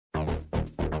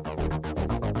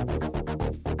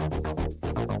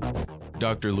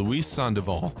Dr. Luis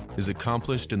Sandoval is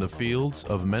accomplished in the fields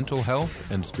of mental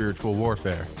health and spiritual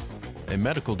warfare, a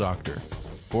medical doctor,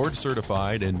 board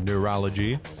certified in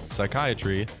neurology,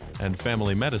 psychiatry, and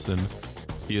family medicine.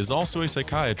 He is also a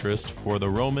psychiatrist for the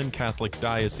Roman Catholic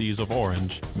Diocese of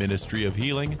Orange Ministry of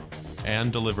Healing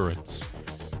and Deliverance.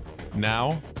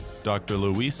 Now, Dr.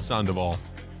 Luis Sandoval.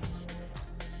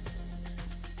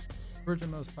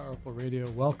 Virgin Most Powerful Radio,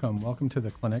 welcome to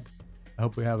the clinic. I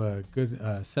hope we have a good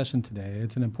session today.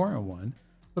 It's an important one.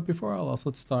 But before all else,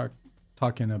 let's start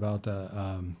talking about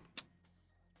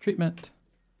treatment.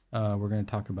 We're going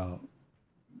to talk about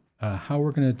how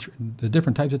we're going to the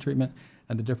different types of treatment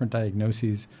and the different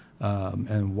diagnoses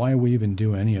and why we even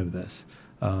do any of this.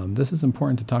 This is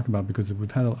important to talk about because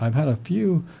I've had a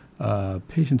few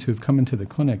patients who've come into the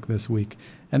clinic this week,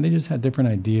 and they just had different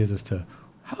ideas as to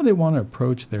how they want to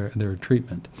approach their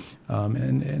treatment.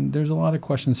 And there's a lot of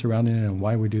questions surrounding it and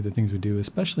why we do the things we do,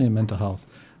 especially in mental health.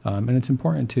 And it's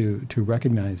important to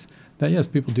recognize that, yes,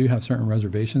 people do have certain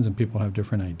reservations and people have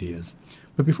different ideas.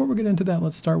 But before we get into that,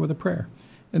 let's start with a prayer.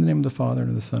 In the name of the Father,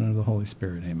 and of the Son, and of the Holy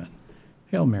Spirit, amen.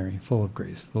 Hail Mary, full of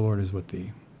grace, the Lord is with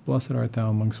thee. Blessed art thou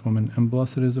amongst women, and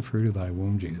blessed is the fruit of thy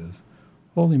womb, Jesus.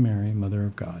 Holy Mary, Mother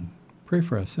of God, pray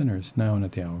for us sinners, now and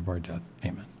at the hour of our death.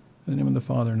 Amen. In the name of the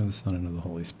Father, and of the Son, and of the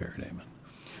Holy Spirit. Amen.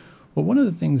 Well, one of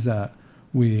the things that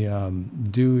we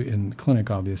do in the clinic,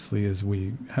 obviously, is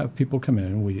we have people come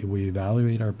in, we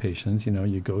evaluate our patients. You know,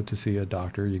 you go to see a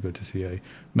doctor, you go to see a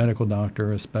medical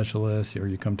doctor, a specialist, or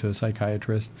you come to a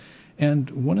psychiatrist. And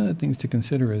one of the things to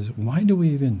consider is, why do we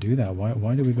even do that?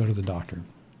 Why do we go to the doctor?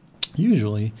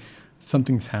 Usually,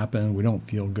 something's happened, we don't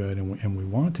feel good, and we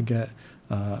want to get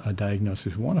a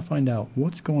diagnosis. We want to find out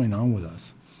what's going on with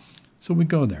us. So we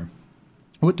go there.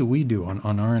 What do we do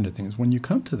on our end of things? When you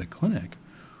come to the clinic,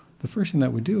 the first thing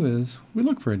that we do is we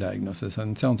look for a diagnosis.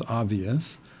 And it sounds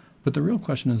obvious, but the real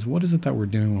question is, what is it that we're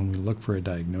doing when we look for a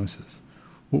diagnosis?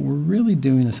 What we're really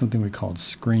doing is something we call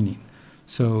screening.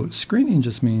 So screening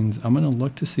just means I'm going to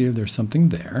look to see if there's something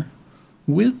there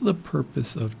with the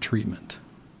purpose of treatment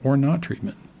or not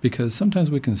treatment. Because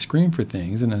sometimes we can screen for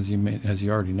things, and as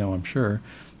you already know, I'm sure,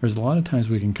 there's a lot of times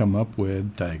we can come up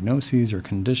with diagnoses or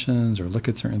conditions or look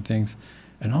at certain things,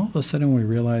 and all of a sudden we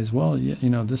realize, well,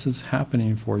 this is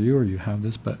happening for you, or you have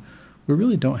this, but we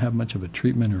really don't have much of a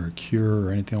treatment or a cure or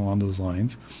anything along those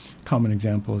lines. Common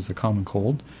example is the common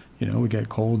cold. We get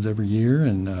colds every year,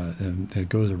 and it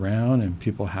goes around, and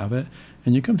people have it.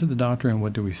 And you come to the doctor, and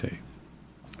what do we say?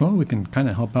 Well, we can kind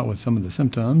of help out with some of the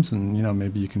symptoms, and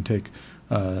maybe you can take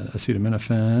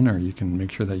acetaminophen, or you can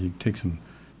make sure that you take some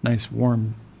nice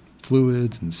warm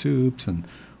fluids and soups and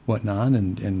whatnot,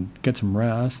 and get some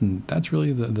rest. And that's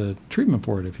really the treatment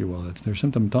for it, if you will. It's their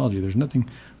symptomatology. There's nothing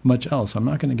much else. I'm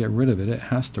not going to get rid of it. It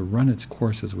has to run its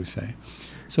course, as we say.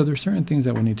 So there's certain things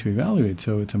that we need to evaluate.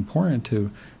 So it's important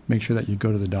to make sure that you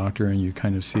go to the doctor and you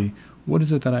kind of see, what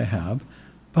is it that I have?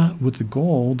 But with the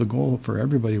goal for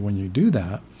everybody when you do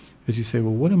that is you say,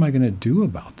 well, what am I going to do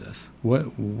about this?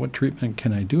 What treatment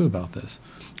can I do about this?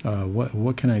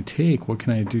 What can I take? What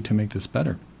can I do to make this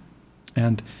better?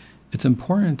 And it's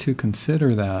important to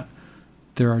consider that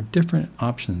there are different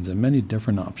options and many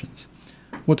different options.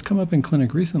 What's come up in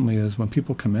clinic recently is when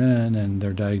people come in and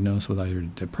they're diagnosed with either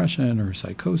depression or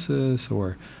psychosis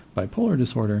or bipolar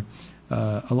disorder,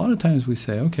 a lot of times we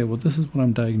say, okay, well, this is what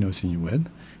I'm diagnosing you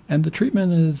with. And the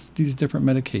treatment is these different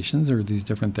medications or these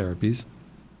different therapies.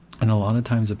 And a lot of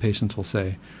times the patients will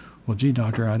say, well, gee,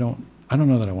 doctor, I don't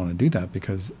know that I want to do that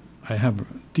because I have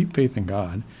deep faith in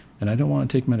God and I don't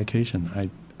want to take medication.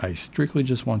 I strictly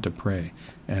just want to pray.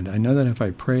 And I know that if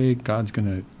I pray, God's going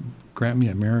to grant me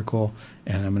a miracle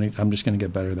and I'm just going to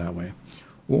get better that way.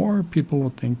 Or people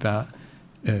will think that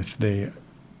if they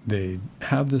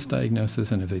have this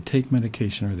diagnosis and if they take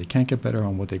medication or they can't get better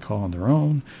on what they call on their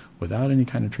own without any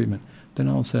kind of treatment, then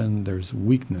all of a sudden there's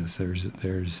weakness,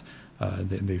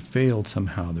 they failed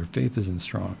somehow, their faith isn't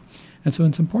strong. And so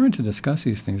it's important to discuss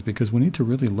these things because we need to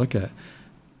really look at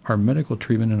our medical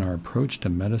treatment and our approach to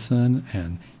medicine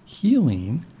and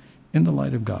healing in the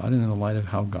light of God and in the light of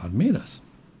how God made us.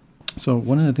 So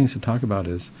one of the things to talk about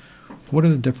is, what are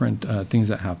the different things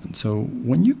that happen? So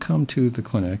when you come to the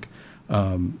clinic,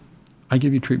 I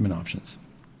give you treatment options.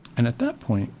 And at that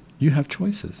point, you have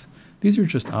choices. These are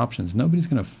just options. Nobody's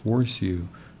going to force you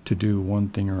to do one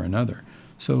thing or another.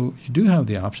 So you do have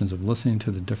the options of listening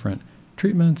to the different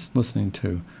treatments, listening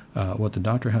to what the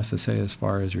doctor has to say as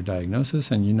far as your diagnosis.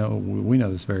 And we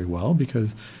know this very well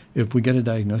because if we get a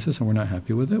diagnosis and we're not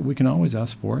happy with it, we can always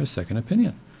ask for a second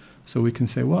opinion. So we can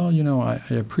say, well, I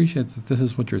appreciate that this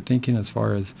is what you're thinking as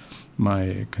far as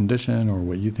my condition or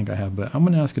what you think I have, but I'm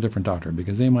going to ask a different doctor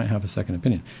because they might have a second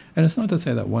opinion. And it's not to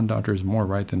say that one doctor is more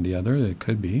right than the other. It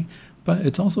could be, but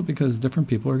it's also because different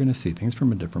people are going to see things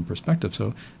from a different perspective.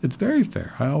 So it's very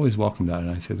fair. I always welcome that. And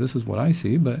I say, this is what I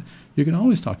see, but you can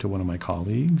always talk to one of my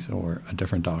colleagues or a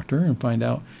different doctor and find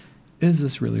out, is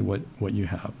this really what you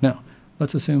have? Now,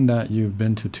 let's assume that you've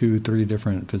been to 2-3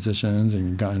 different physicians and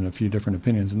you've gotten a few different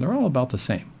opinions, and they're all about the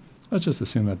same. Let's just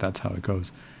assume that that's how it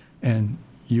goes. And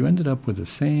you ended up with the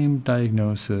same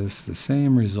diagnosis, the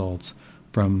same results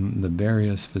from the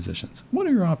various physicians. What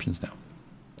are your options now?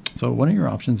 So one of your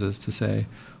options is to say,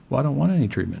 well, I don't want any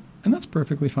treatment. And that's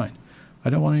perfectly fine. I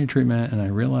don't want any treatment, and I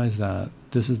realize that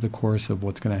this is the course of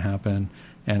what's going to happen,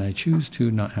 and I choose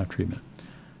to not have treatment.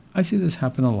 I see this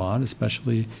happen a lot,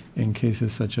 especially in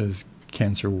cases such as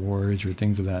cancer wards or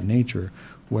things of that nature,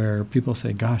 where people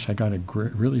say, gosh, I got a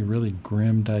really, really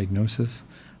grim diagnosis.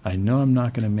 I know I'm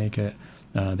not going to make it.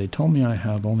 They told me I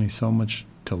have only so much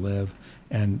to live,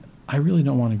 and I really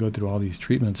don't want to go through all these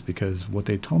treatments because what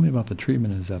they told me about the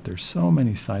treatment is that there's so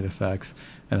many side effects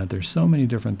and that there's so many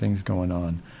different things going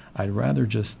on. I'd rather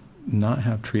just not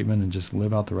have treatment and just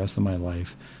live out the rest of my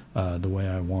life the way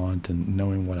I want and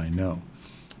knowing what I know.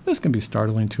 This can be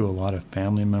startling to a lot of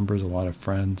family members, a lot of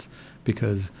friends,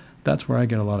 because that's where I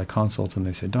get a lot of consults, and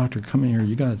they say, doctor, come in here,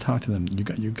 you got to talk to them.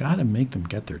 You got to make them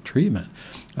get their treatment.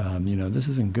 This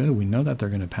isn't good. We know that they're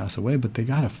going to pass away, but they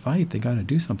got to fight. They got to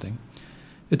do something.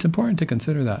 It's important to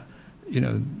consider that,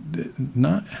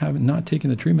 not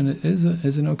taking the treatment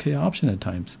is an okay option at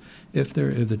times. If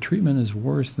the treatment is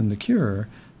worse than the cure,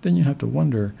 then you have to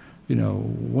wonder,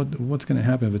 what's going to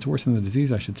happen. If it's worse than the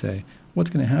disease, I should say, what's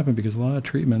going to happen? Because a lot of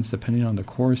treatments, depending on the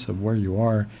course of where you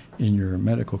are in your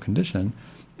medical condition,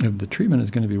 if the treatment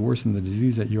is going to be worse than the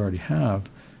disease that you already have,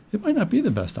 it might not be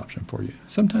the best option for you.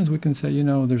 Sometimes we can say,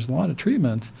 there's a lot of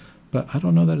treatments, but I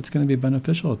don't know that it's going to be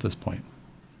beneficial at this point.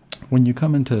 When you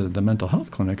come into the mental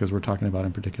health clinic, as we're talking about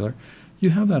in particular, you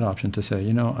have that option to say,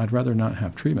 I'd rather not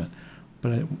have treatment.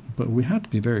 But we have to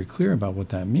be very clear about what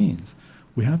that means.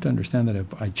 We have to understand that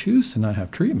if I choose to not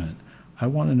have treatment, I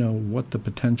want to know what the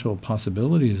potential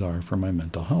possibilities are for my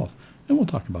mental health. And we'll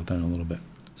talk about that in a little bit.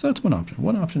 So that's one option.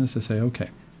 One option is to say, okay,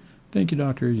 thank you,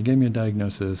 doctor. You gave me a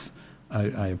diagnosis.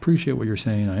 I appreciate what you're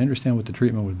saying. I understand what the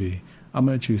treatment would be. I'm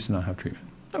going to choose to not have treatment.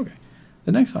 Okay.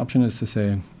 The next option is to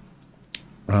say,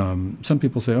 some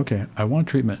people say, okay, I want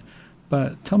treatment,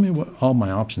 but tell me what all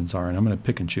my options are, and I'm going to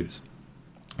pick and choose.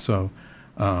 So,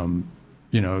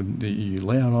 you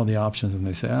lay out all the options, and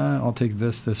they say, I'll take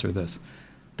this, this, or this.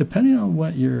 Depending on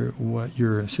what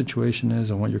your situation is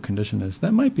and what your condition is,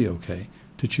 that might be okay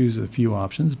to choose a few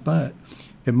options, but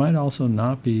it might also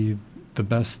not be the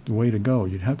best way to go.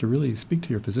 You'd have to really speak to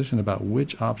your physician about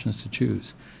which options to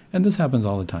choose. And this happens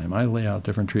all the time. I lay out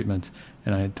different treatments,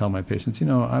 and I tell my patients,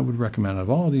 I would recommend out of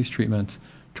all these treatments,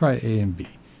 try A and B,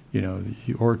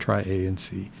 or try A and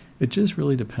C. It just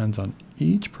really depends on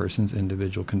each person's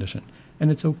individual condition. And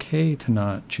it's okay to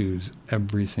not choose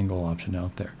every single option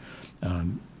out there.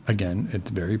 Again,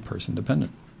 it's very person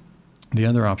dependent. The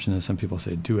other option is some people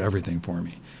say, do everything for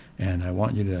me. And I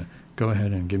want you to go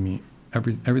ahead and give me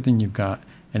everything you've got.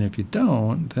 And if you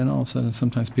don't, then all of a sudden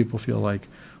sometimes people feel like,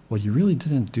 well, you really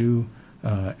didn't do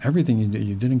everything you did.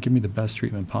 You didn't give me the best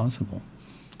treatment possible.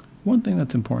 One thing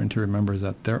that's important to remember is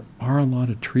that there are a lot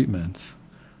of treatments,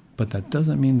 but that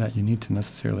doesn't mean that you need to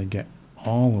necessarily get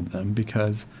all of them,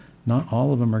 because not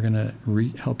all of them are going to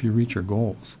help you reach your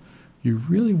goals. You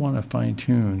really want to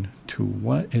fine-tune to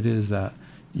what it is that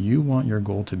you want your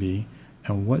goal to be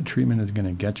and what treatment is going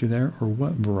to get you there, or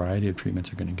what variety of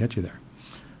treatments are going to get you there.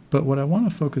 But what I want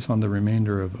to focus on the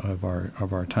remainder of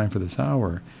our time for this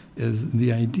hour is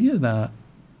the idea that,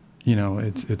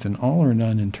 it's an all or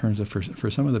none in terms of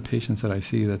for some of the patients that I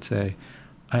see that say,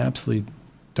 I absolutely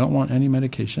don't want any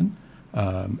medication,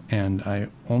 and I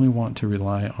only want to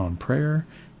rely on prayer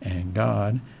and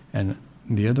God, and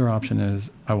the other option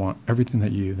is I want everything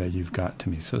that you've got to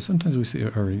me. So sometimes we see,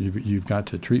 or you've got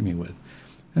to treat me with,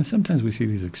 and sometimes we see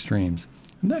these extremes,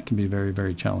 and that can be very,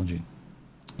 very challenging.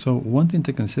 So one thing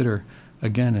to consider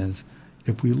again is,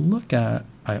 if we look at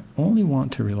I only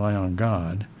want to rely on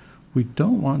God, we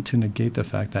don't want to negate the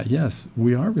fact that yes,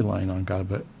 we are relying on God,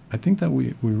 but I think that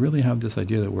we really have this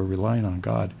idea that we're relying on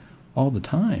God all the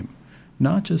time,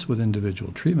 not just with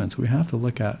individual treatments. We have to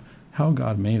look at how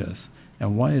God made us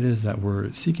and why it is that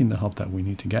we're seeking the help that we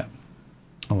need to get.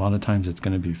 A lot of times it's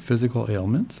going to be physical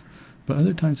ailments, but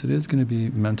other times it is going to be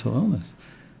mental illness.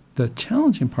 The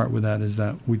challenging part with that is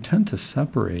that we tend to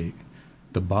separate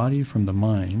the body from the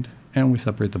mind, and we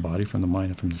separate the body from the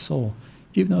mind and from the soul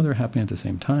even though they're happening at the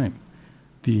same time.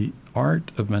 The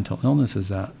art of mental illness is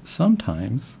that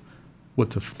sometimes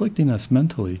what's afflicting us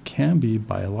mentally can be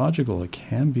biological. It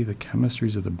can be the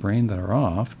chemistries of the brain that are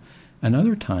off. And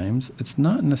other times, it's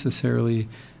not necessarily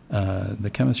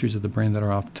the chemistries of the brain that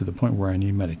are off to the point where I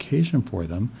need medication for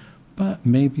them, but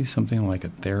maybe something like a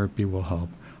therapy will help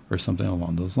or something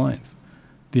along those lines.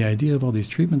 The idea of all these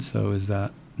treatments, though, is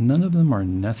that none of them are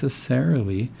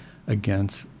necessarily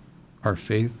against our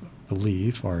faith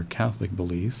belief, our Catholic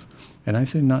beliefs. And I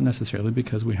say not necessarily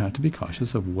because we have to be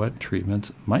cautious of what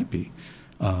treatments might be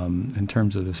in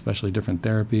terms of especially different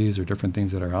therapies or different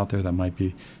things that are out there that might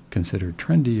be considered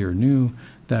trendy or new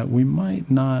that we might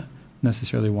not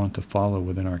necessarily want to follow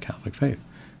within our Catholic faith.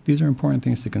 These are important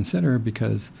things to consider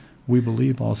because we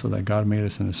believe also that God made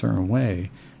us in a certain way,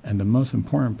 and the most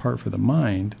important part for the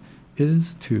mind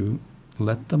is to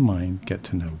let the mind get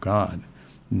to know God,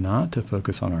 not to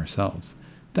focus on ourselves.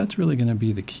 That's really going to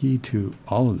be the key to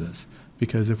all of this,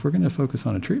 because if we're going to focus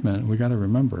on a treatment, we got to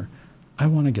remember, I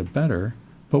want to get better,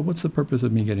 but what's the purpose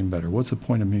of me getting better? What's the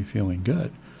point of me feeling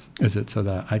good? Is it so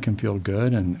that I can feel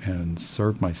good and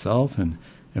serve myself and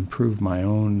improve my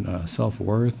own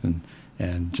self-worth and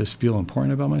just feel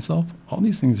important about myself? All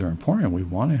these things are important. We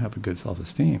want to have a good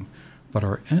self-esteem, but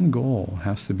our end goal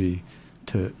has to be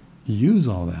to use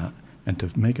all that and to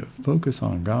make it focus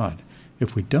on God.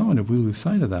 If we don't, if we lose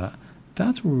sight of that,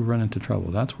 that's where we run into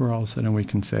trouble. That's where all of a sudden we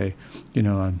can say,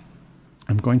 I'm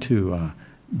going to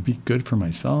be good for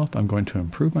myself. I'm going to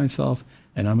improve myself,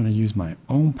 and I'm going to use my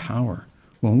own power.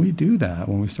 When we do that,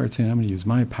 when we start saying, I'm going to use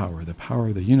my power, the power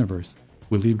of the universe,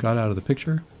 we leave God out of the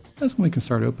picture, that's when we can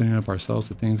start opening up ourselves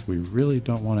to things we really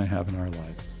don't want to have in our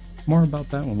lives. More about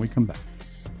that when we come back.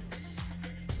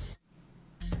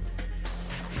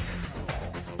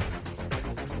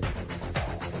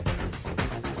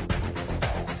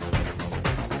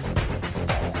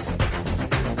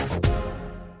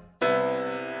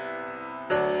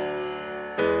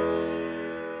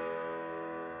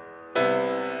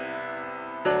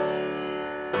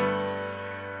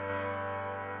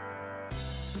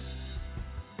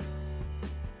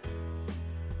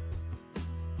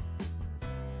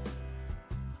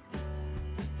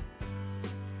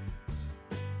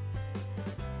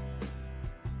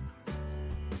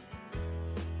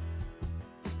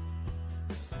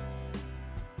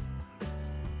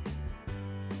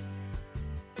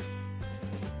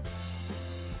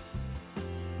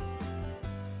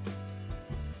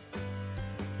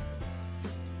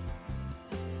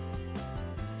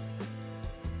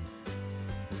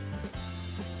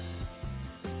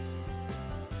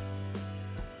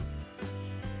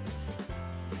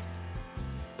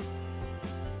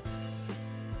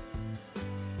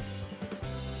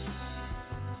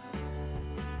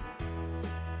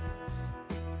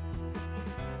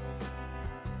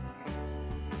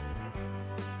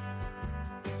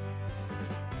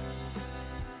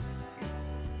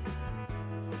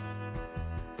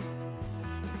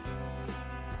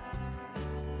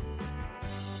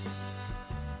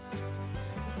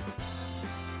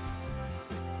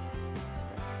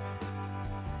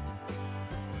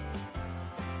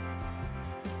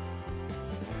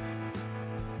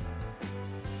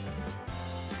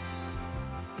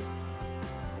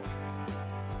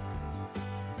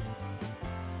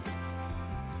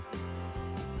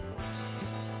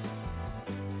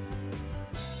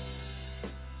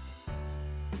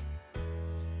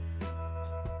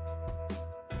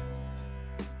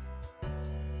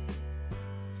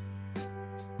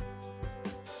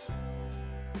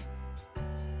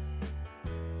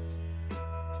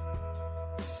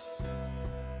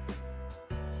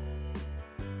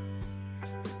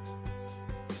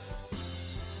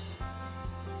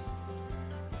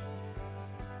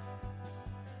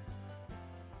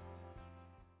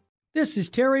 This is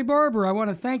Terry Barber. I want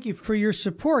to thank you for your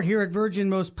support here at Virgin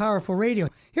Most Powerful Radio.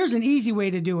 Here's an easy way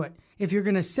to do it. If you're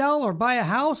going to sell or buy a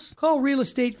house, call Real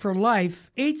Estate for Life,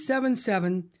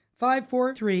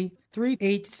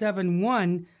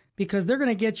 877-543-3871, because they're going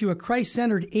to get you a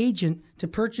Christ-centered agent to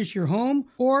purchase your home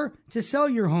or to sell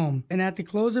your home. And at the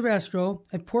close of escrow,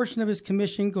 a portion of his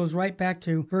commission goes right back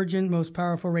to Virgin Most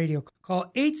Powerful Radio.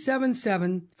 Call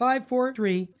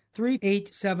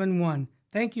 877-543-3871.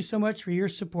 Thank you so much for your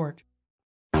support.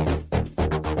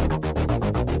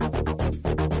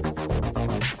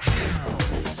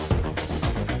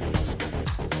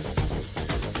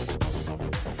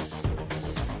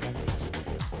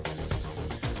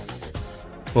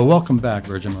 Well, welcome back,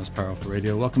 Virgin Most Powerful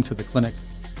Radio. Welcome to the clinic.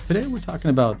 Today we're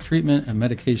talking about treatment and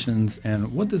medications and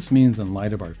what this means in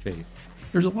light of our faith.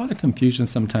 There's a lot of confusion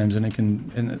sometimes,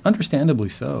 and understandably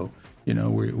so. You know,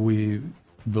 we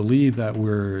believe that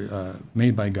we're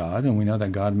made by God, and we know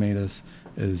that God made us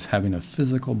as having a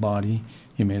physical body.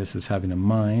 He made us as having a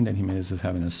mind, and He made us as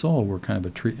having a soul. We're kind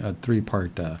of a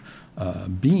three-part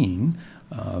being,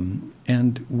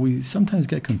 and we sometimes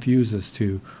get confused as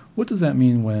to what does that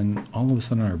mean when all of a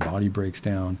sudden our body breaks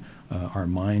down, our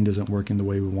mind isn't working the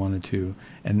way we want it to,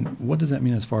 and what does that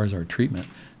mean as far as our treatment?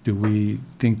 Do we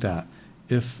think that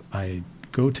if I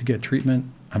go to get treatment,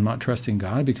 I'm not trusting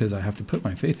God because I have to put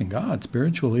my faith in God?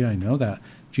 Spiritually, I know that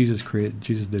Jesus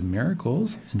did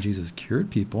miracles, and Jesus cured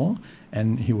people,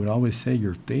 and He would always say,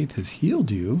 your faith has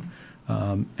healed you.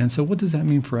 And so what does that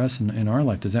mean for us in our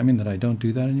life? Does that mean that I don't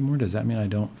do that anymore? Does that mean I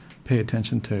don't pay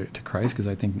attention to Christ because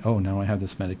I think, oh, now I have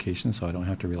this medication, so I don't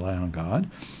have to rely on God?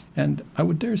 And I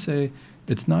would dare say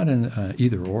it's not an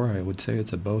either or. I would say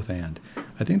it's a both and.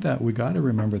 I think that we got to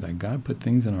remember that God put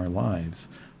things in our lives,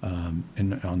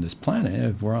 and on this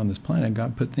planet, if we're on this planet,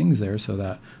 God put things there so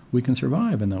that we can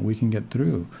survive and that we can get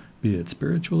through, be it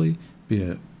spiritually, be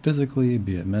it physically,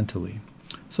 be it mentally.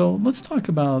 So let's talk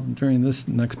about, during this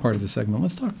next part of the segment,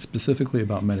 let's talk specifically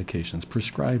about medications,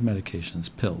 prescribed medications,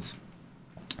 pills.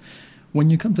 When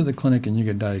you come to the clinic and you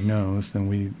get diagnosed, and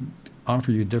we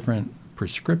offer you different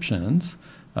prescriptions,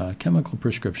 chemical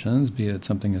prescriptions, be it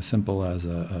something as simple as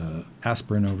a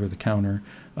aspirin over the counter,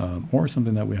 or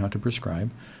something that we have to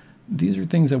prescribe. These are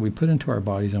things that we put into our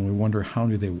bodies, and we wonder, how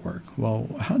do they work? Well,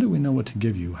 how do we know what to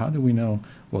give you? How do we know,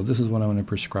 well, this is what I'm going to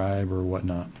prescribe or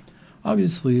whatnot?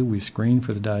 Obviously, we screen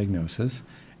for the diagnosis,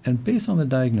 and based on the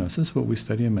diagnosis, what we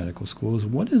study in medical school is,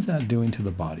 what is that doing to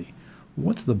the body?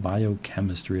 What's the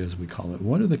biochemistry, as we call it?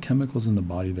 What are the chemicals in the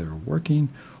body that are working,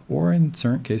 or in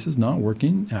certain cases not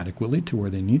working adequately to where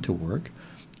they need to work?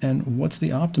 And what's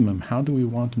the optimum? How do we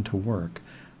want them to work?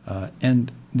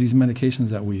 And these medications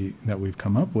that we've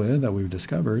come up with, that we've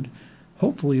discovered,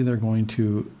 hopefully they're going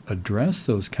to address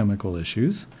those chemical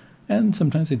issues. And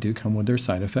sometimes they do come with their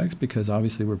side effects, because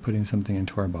obviously we're putting something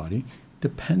into our body,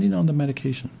 depending on the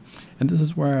medication. And this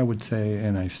is where I would say,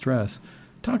 and I stress,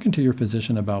 talking to your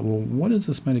physician about, well, what is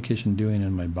this medication doing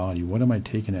in my body? What am I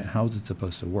taking it? How is it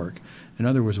supposed to work? In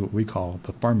other words, what we call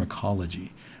the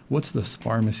pharmacology. What's the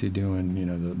pharmacy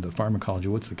doing? The pharmacology.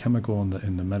 What's the chemical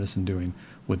in the medicine doing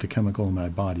with the chemical in my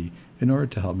body in order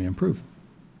to help me improve?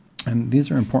 And these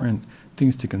are important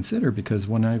things to consider, because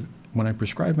when I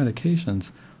prescribe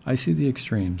medications, I see the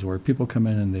extremes where people come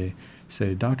in and they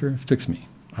say, doctor, fix me.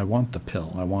 I want the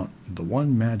pill. I want the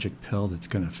one magic pill that's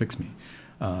going to fix me.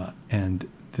 And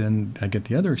then I get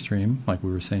the other extreme, like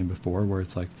we were saying before, where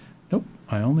it's like, nope,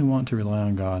 I only want to rely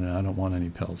on God, and I don't want any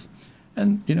pills.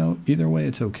 And, either way,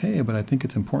 it's okay, but I think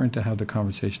it's important to have the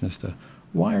conversation as to,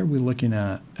 why are we looking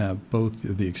at both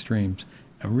of the extremes,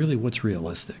 and really what's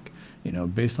realistic,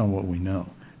 based on what we know.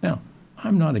 Now,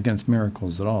 I'm not against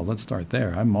miracles at all. Let's start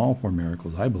there. I'm all for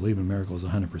miracles. I believe in miracles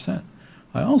 100%.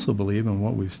 I also believe in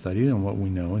what we've studied and what we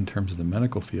know in terms of the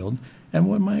medical field and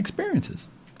what my experience is.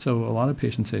 So a lot of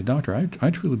patients say, doctor, I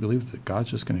truly believe that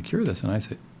God's just going to cure this. And I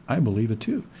say, I believe it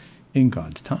too, in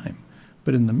God's time.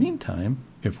 But in the meantime,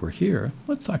 if we're here,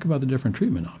 let's talk about the different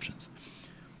treatment options.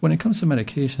 When it comes to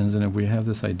medications, and if we have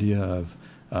this idea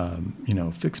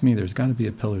of, fix me, there's got to be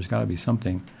a pill, there's got to be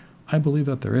something, I believe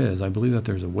that there is. I believe that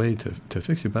there's a way to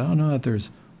fix it, but I don't know that there's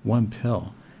one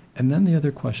pill. And then the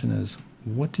other question is,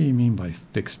 what do you mean by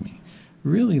fix me?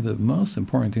 Really, the most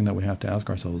important thing that we have to ask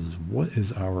ourselves is, what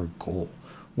is our goal?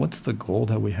 What's the goal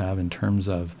that we have in terms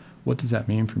of, what does that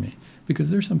mean for me? Because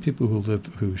there's some people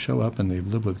who show up and they've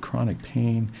lived with chronic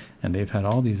pain, and they've had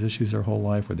all these issues their whole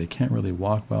life where they can't really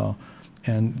walk well.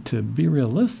 And to be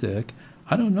realistic,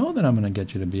 I don't know that I'm going to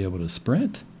get you to be able to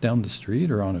sprint down the street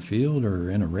or on a field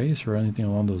or in a race or anything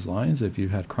along those lines if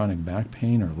you've had chronic back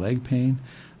pain or leg pain.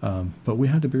 But we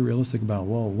have to be realistic about,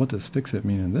 well, what does fix it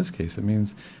mean in this case? It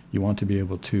means you want to be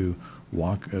able to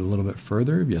walk a little bit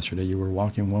further. Yesterday you were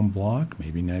walking 1 block.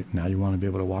 Maybe now you want to be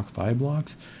able to walk 5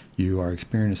 blocks. You are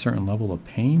experiencing a certain level of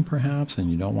pain perhaps, and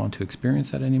you don't want to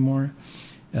experience that anymore.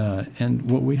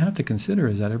 And what we have to consider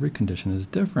is that every condition is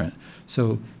different.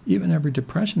 So even every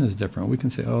depression is different. We can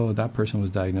say, oh, that person was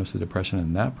diagnosed with depression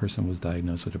and that person was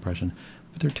diagnosed with depression.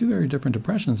 But they're two very different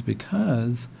depressions,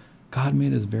 because God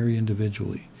made us very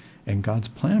individually. And God's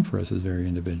plan for us is very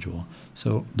individual.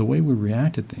 So the way we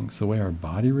react to things, the way our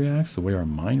body reacts, the way our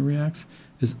mind reacts,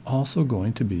 is also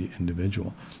going to be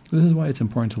individual. This is why it's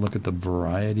important to look at the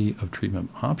variety of treatment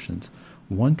options.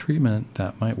 One treatment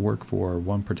that might work for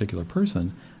one particular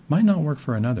person might not work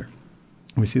for another.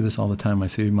 We see this all the time. I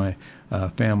see my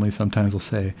family sometimes will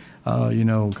say,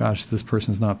 gosh, this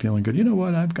person's not feeling good. You know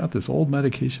what? I've got this old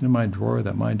medication in my drawer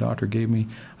that my doctor gave me.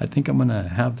 I think I'm going to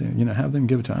have them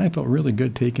give it to me. I felt really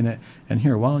good taking it. And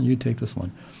here, why don't you take this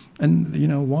one? And,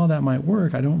 while that might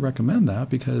work, I don't recommend that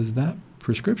because that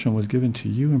prescription was given to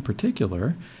you in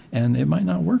particular, and it might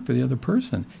not work for the other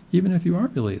person, even if you are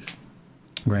related.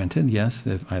 Granted, yes,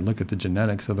 if I look at the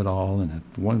genetics of it all, and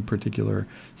if one particular,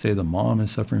 say the mom is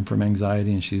suffering from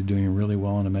anxiety and she's doing really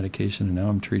well on a medication, and now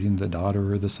I'm treating the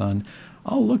daughter or the son,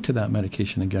 I'll look to that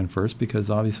medication again first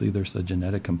because obviously there's a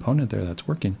genetic component there that's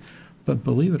working. But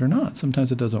believe it or not,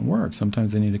 sometimes it doesn't work.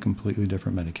 Sometimes they need a completely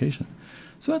different medication.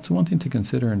 So that's one thing to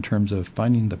consider in terms of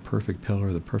finding the perfect pill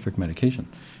or the perfect medication.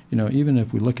 Even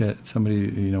if we look at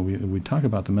somebody, we talk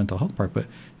about the mental health part, but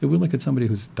if we look at somebody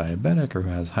who's diabetic or who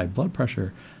has high blood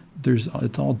pressure,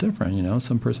 it's all different.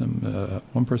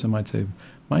 One person might say,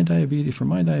 for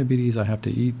my diabetes, I have to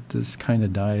eat this kind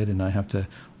of diet and I have to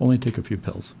only take a few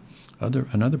pills.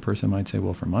 Another person might say,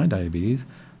 well, for my diabetes,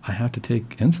 I have to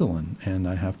take insulin and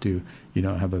I have to,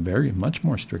 have a very much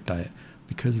more strict diet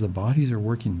because the bodies are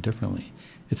working differently.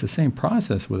 It's the same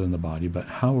process within the body, but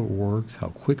how it works, how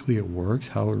quickly it works,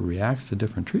 how it reacts to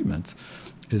different treatments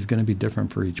is going to be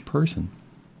different for each person.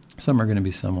 Some are going to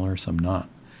be similar, some not.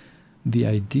 The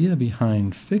idea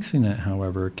behind fixing it,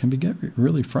 however, can get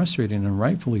really frustrating, and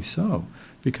rightfully so,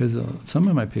 because some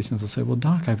of my patients will say, well,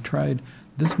 doc, I've tried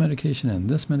this medication and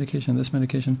this medication and this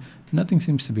medication. Nothing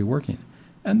seems to be working.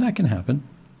 And that can happen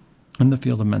in the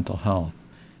field of mental health.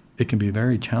 It can be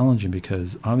very challenging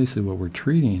because obviously what we're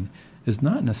treating is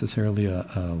not necessarily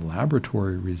a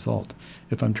laboratory result.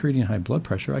 If I'm treating high blood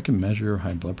pressure, I can measure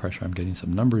high blood pressure. I'm getting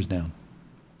some numbers down.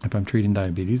 If I'm treating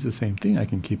diabetes, the same thing. I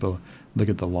can look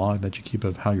at the log that you keep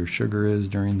of how your sugar is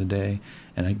during the day,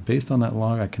 and based on that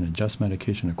log, I can adjust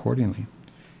medication accordingly.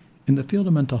 In the field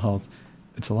of mental health,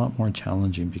 it's a lot more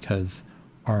challenging because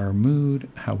our mood,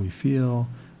 how we feel,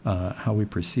 how we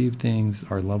perceive things,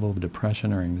 our level of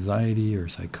depression or anxiety or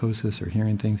psychosis or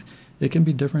hearing things, it can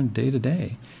be different day to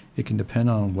day. It can depend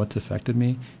on what's affected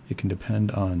me. It can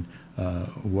depend on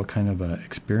what kind of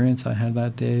experience I had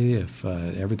that day. If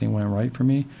everything went right for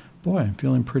me, boy, I'm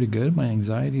feeling pretty good. My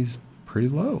anxiety's pretty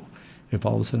low. If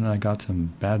all of a sudden I got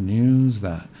some bad news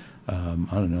that,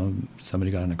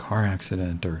 somebody got in a car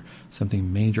accident or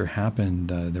something major happened,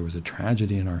 there was a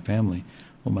tragedy in our family,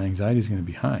 well, my anxiety is going to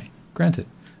be high. Granted,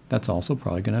 that's also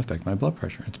probably going to affect my blood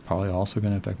pressure. It's probably also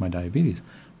going to affect my diabetes.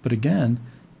 But again,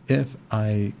 if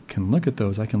I can look at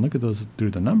those, I can look at those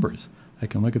through the numbers. I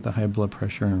can look at the high blood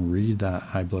pressure and read that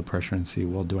high blood pressure and see,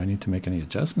 well, do I need to make any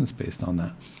adjustments based on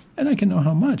that? And I can know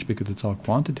how much because it's all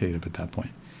quantitative at that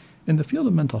point. In the field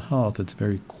of mental health, it's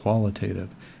very qualitative.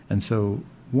 And so,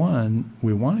 one,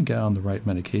 we want to get on the right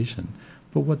medication.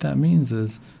 But what that means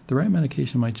is the right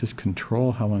medication might just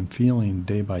control how I'm feeling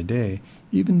day by day,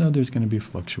 even though there's going to be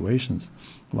fluctuations.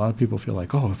 A lot of people feel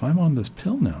like, oh, if I'm on this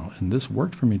pill now and this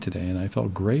worked for me today and I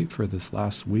felt great for this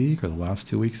last week or the last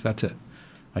 2 weeks, that's it.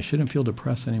 I shouldn't feel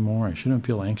depressed anymore. I shouldn't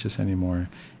feel anxious anymore.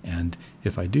 And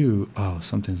if I do,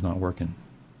 something's not working.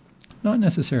 Not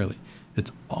necessarily.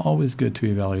 It's always good to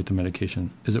evaluate the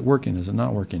medication. Is it working? Is it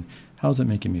not working? How's it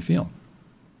making me feel?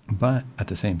 But at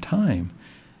the same time,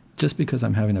 just because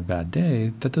I'm having a bad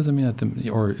day, that doesn't mean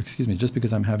just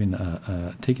because I'm having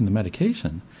taking the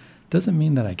medication, doesn't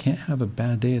mean that I can't have a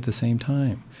bad day at the same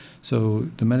time. So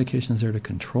the medication is there to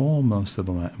control most of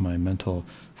my mental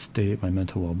state, my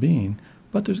mental well-being,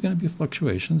 but there's going to be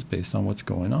fluctuations based on what's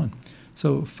going on.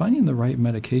 So finding the right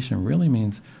medication really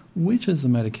means which is the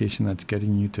medication that's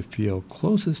getting you to feel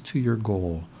closest to your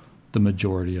goal the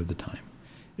majority of the time.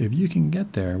 If you can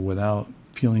get there without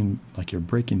feeling like you're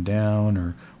breaking down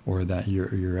or that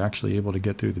you're actually able to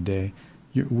get through the day,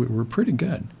 we're pretty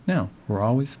good. Now, we're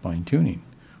always fine-tuning.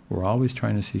 We're always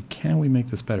trying to see, can we make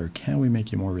this better? Can we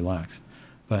make you more relaxed?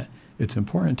 But it's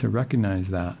important to recognize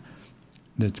that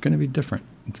it's going to be different.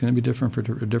 It's going to be different for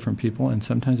different people, and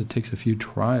sometimes it takes a few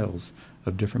trials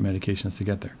of different medications to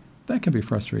get there. That can be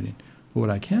frustrating. But what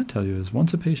I can tell you is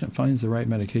once a patient finds the right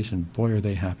medication, boy, are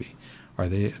they happy.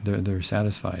 They're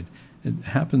satisfied. It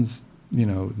happens,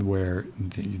 where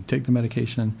you take the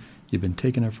medication, you've been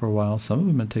taking it for a while. Some of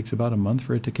them, it takes about a month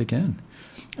for it to kick in.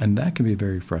 And that can be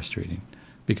very frustrating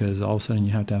because all of a sudden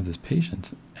you have to have this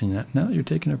patience. And now that you're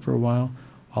taking it for a while,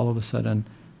 all of a sudden,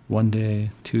 1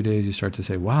 day, 2 days, you start to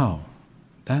say, wow,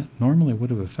 that normally would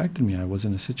have affected me. I was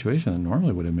in a situation that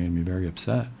normally would have made me very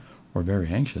upset or very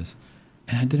anxious.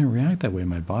 And I didn't react that way.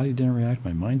 My body didn't react.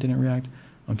 My mind didn't react.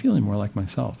 I'm feeling more like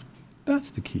myself. That's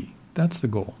the key. That's the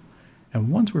goal. And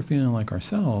once we're feeling like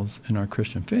ourselves in our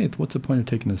Christian faith, what's the point of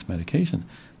taking this medication?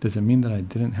 Does it mean that I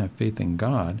didn't have faith in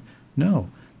God? No.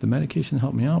 The medication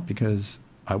helped me out because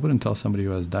I wouldn't tell somebody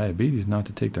who has diabetes not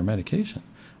to take their medication.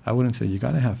 I wouldn't say you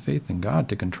got to have faith in God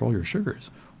to control your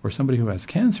sugars. Or somebody who has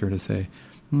cancer to say,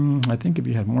 I think if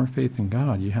you had more faith in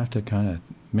God, you have to kind of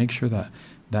make sure that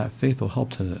that faith will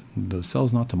help to the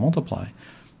cells not to multiply.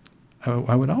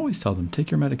 I would always tell them,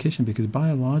 take your medication because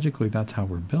biologically that's how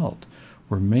we're built.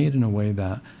 We're made in a way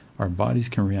that our bodies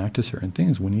can react to certain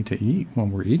things. We need to eat.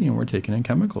 When we're eating, we're taking in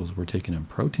chemicals. We're taking in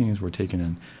proteins. We're taking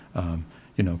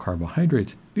in,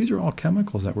 carbohydrates. These are all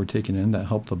chemicals that we're taking in that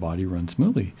help the body run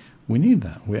smoothly. We need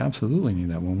that. We absolutely need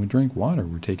that. When we drink water,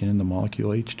 we're taking in the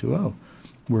molecule H2O.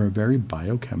 We're a very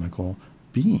biochemical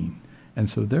being. And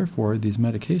so therefore, these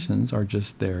medications are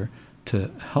just there to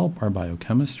help our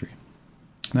biochemistry.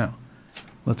 Now,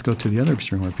 let's go to the other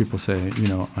extreme where people say,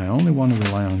 I only want to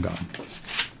rely on God.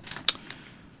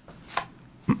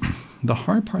 The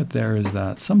hard part there is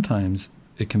that sometimes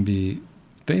it can be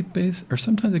faith-based or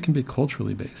sometimes it can be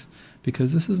culturally based,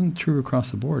 because this isn't true across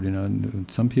the board.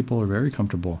 Some people are very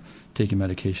comfortable taking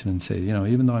medication and say,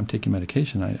 even though I'm taking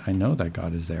medication, I know that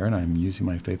God is there and I'm using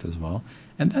my faith as well.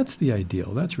 And that's the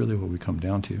ideal. That's really what we come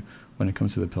down to when it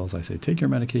comes to the pills. I say, take your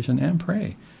medication and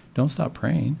pray. Don't stop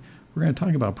praying. We're going to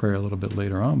talk about prayer a little bit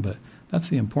later on, but that's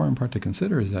the important part to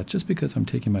consider, is that just because I'm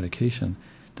taking medication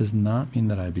does not mean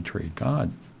that I betrayed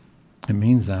God. It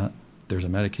means that there's a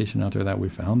medication out there that we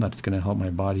found that's going to help my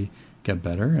body get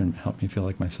better and help me feel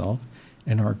like myself.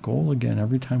 And our goal, again,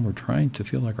 every time we're trying to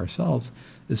feel like ourselves,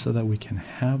 is so that we can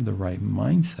have the right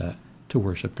mindset to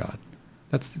worship God.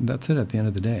 That's it at the end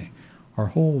of the day. Our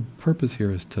whole purpose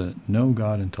here is to know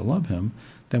God and to love Him.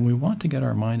 Then we want to get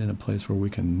our mind in a place where we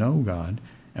can know God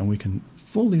and we can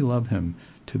fully love Him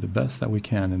to the best that we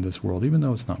can in this world, even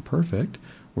though it's not perfect.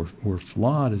 We're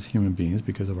flawed as human beings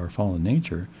because of our fallen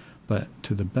nature, but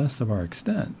to the best of our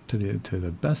extent, to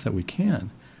the best that we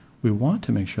can, we want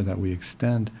to make sure that we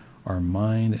extend our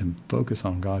mind and focus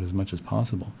on God as much as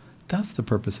possible. That's the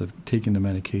purpose of taking the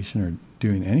medication or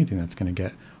doing anything that's going to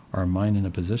get our mind in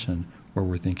a position where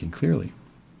we're thinking clearly.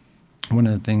 One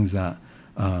of the things that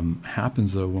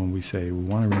happens, though, when we say we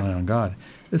want to rely on God,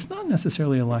 it's not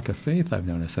necessarily a lack of faith, I've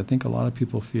noticed. I think a lot of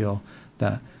people feel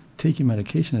that taking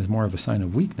medication is more of a sign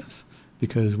of weakness,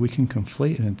 because we can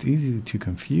conflate, and it's easy to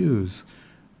confuse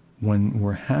when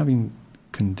we're having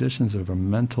conditions of a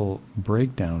mental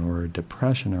breakdown or a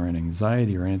depression or an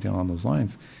anxiety or anything along those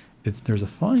lines. There's a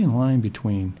fine line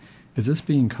between, is this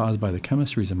being caused by the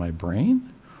chemistries in my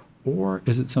brain, or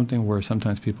is it something where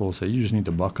sometimes people will say, you just need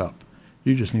to buck up.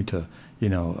 You just need to,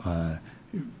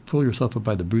 pull yourself up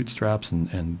by the bootstraps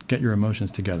and get your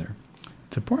emotions together.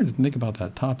 It's important to think about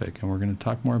that topic, and we're going to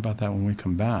talk more about that when we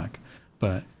come back.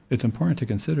 But it's important to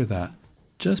consider that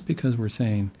just because we're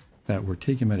saying that we're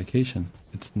taking medication,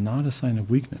 it's not a sign of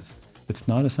weakness. It's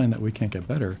not a sign that we can't get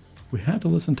better. We have to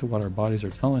listen to what our bodies are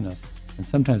telling us, and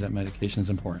sometimes that medication is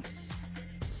important.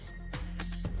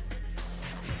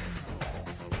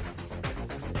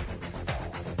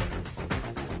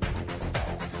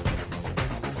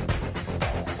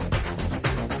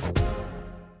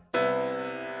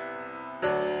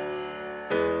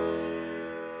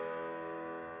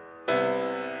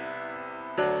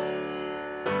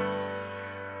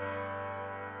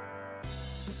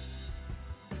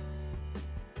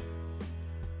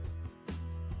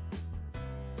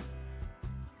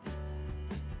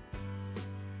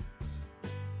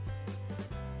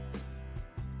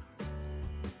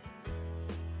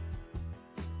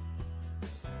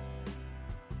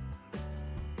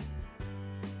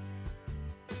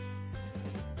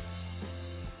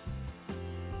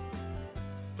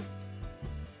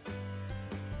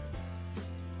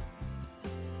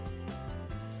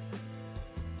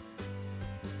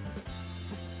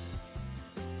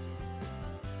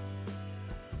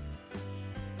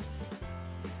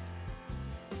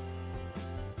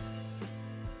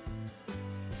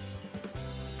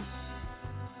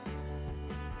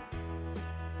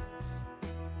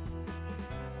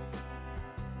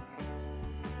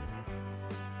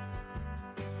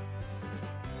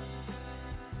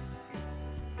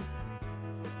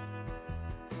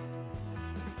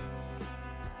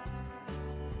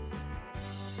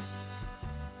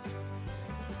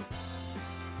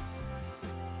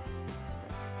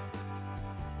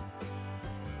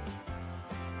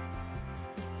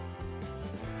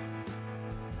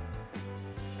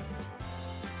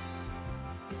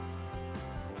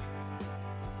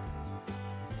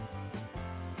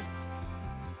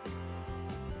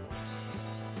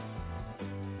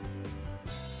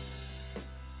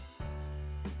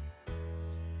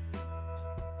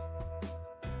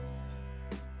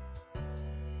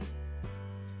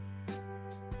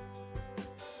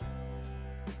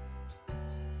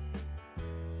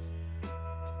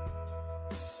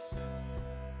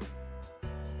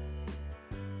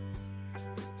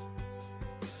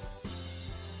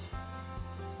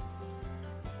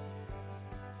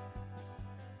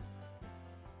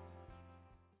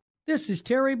 This is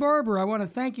Terry Barber. I want to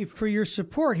thank you for your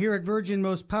support here at Virgin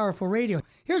Most Powerful Radio.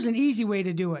 Here's an easy way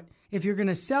to do it. If you're going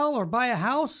to sell or buy a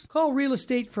house, call Real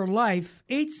Estate for Life,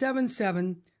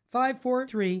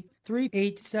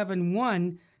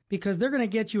 877-543-3871, because they're going to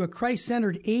get you a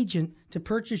Christ-centered agent to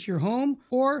purchase your home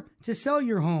or to sell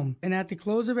your home. And at the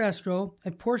close of escrow,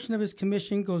 a portion of his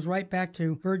commission goes right back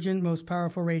to Virgin Most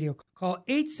Powerful Radio. Call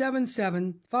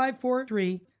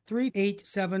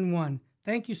 877-543-3871.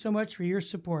 Thank you so much for your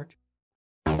support.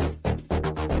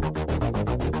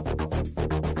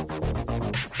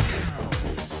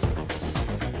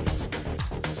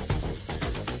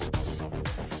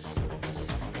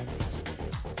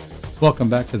 Welcome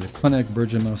back to the clinic,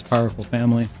 Virgin Most Powerful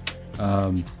Family.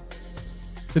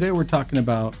 Today we're talking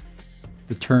about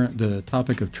the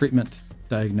topic of treatment,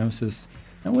 diagnosis,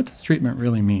 and what does treatment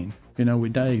really mean? You know, we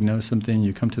diagnose something,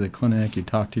 you come to the clinic, you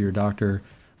talk to your doctor,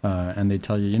 and they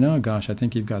tell you, gosh, I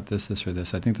think you've got this, or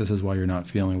this. I think this is why you're not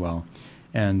feeling well.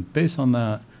 And based on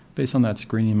that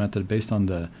screening method, based on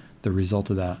the result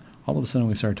of that, all of a sudden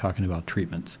we start talking about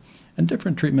treatments. And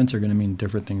different treatments are going to mean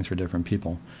different things for different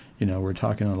people. We're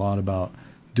talking a lot about,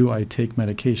 do I take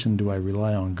medication? Do I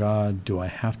rely on God? Do I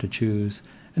have to choose?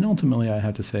 And ultimately, I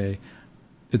have to say,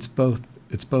 it's both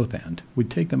and. We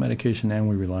take the medication and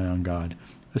we rely on God,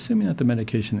 assuming that the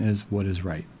medication is what is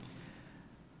right.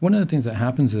 One of the things that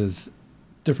happens is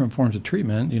different forms of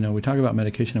treatment. We talk about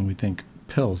medication and we think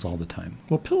pills all the time.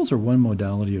 Well, pills are one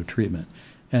modality of treatment.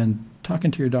 And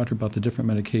talking to your doctor about the different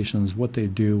medications, what they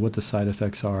do, what the side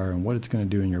effects are, and what it's going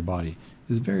to do in your body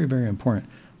is very, very important.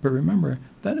 But remember,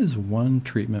 that is one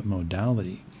treatment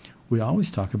modality. We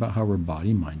always talk about how we're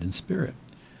body, mind, and spirit.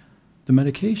 The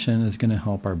medication is going to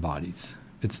help our bodies.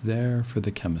 It's there for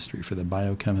the chemistry, for the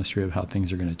biochemistry of how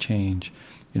things are going to change.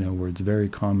 Where it's very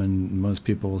common, most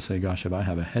people will say, gosh, if I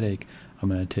have a headache, I'm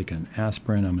going to take an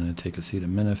aspirin, I'm going to take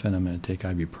acetaminophen, I'm going to take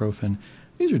ibuprofen.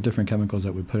 These are different chemicals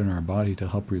that we put in our body to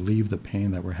help relieve the pain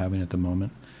that we're having at the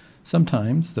moment.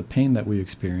 Sometimes the pain that we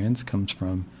experience comes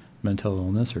from mental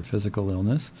illness or physical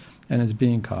illness, and is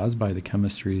being caused by the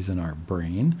chemistries in our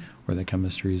brain or the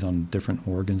chemistries on different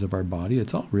organs of our body.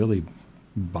 It's all really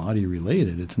body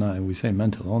related. It's not, we say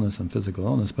mental illness and physical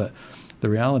illness, but the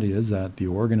reality is that the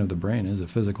organ of the brain is a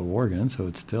physical organ, so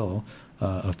it's still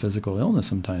a physical illness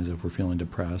sometimes if we're feeling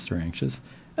depressed or anxious,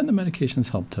 and the medications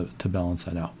help to balance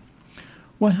that out.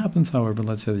 What happens, however,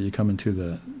 let's say that you come into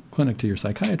the clinic to your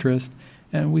psychiatrist,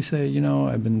 and we say,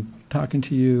 I've been talking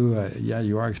to you,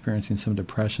 you are experiencing some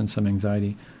depression, some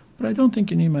anxiety, but I don't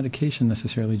think you need medication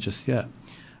necessarily just yet.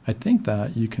 I think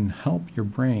that you can help your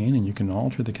brain and you can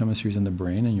alter the chemistries in the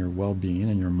brain and your well-being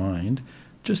and your mind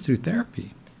just through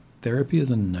therapy. Therapy is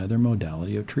another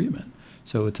modality of treatment.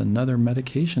 So it's another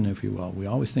medication, if you will. We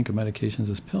always think of medications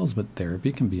as pills, but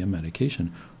therapy can be a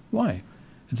medication. Why?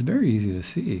 It's very easy to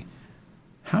see.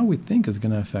 How we think is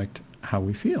going to affect how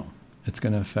we feel. It's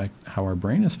going to affect how our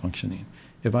brain is functioning.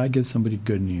 If I give somebody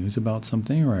good news about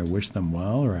something, or I wish them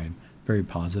well, or I'm very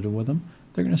positive with them,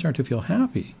 they're going to start to feel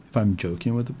happy. If I'm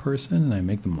joking with a person and I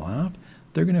make them laugh,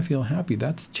 they're going to feel happy.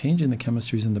 That's changing the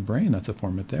chemistries in the brain. That's a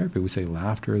form of therapy. We say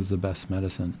laughter is the best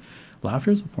medicine.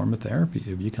 Laughter is a form of therapy.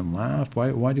 If you can laugh,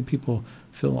 why do people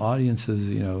fill audiences,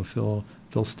 fill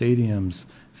stadiums,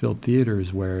 fill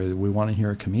theaters where we want to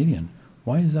hear a comedian?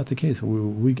 Why is that the case?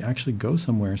 We actually go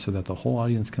somewhere so that the whole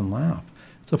audience can laugh.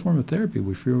 It's a form of therapy.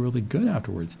 We feel really good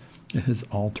afterwards. It has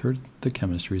altered the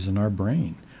chemistries in our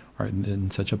brain in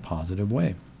such a positive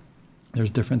way. There's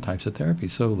different types of therapy.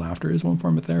 So laughter is one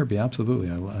form of therapy,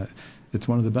 absolutely. It's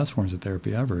one of the best forms of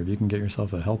therapy ever. If you can get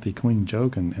yourself a healthy, clean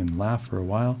joke and laugh for a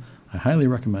while, I highly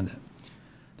recommend it.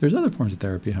 There's other forms of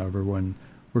therapy, however, when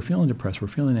we're feeling depressed, we're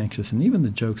feeling anxious, and even the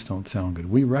jokes don't sound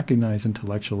good. We recognize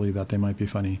intellectually that they might be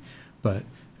funny, but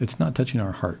it's not touching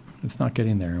our heart. It's not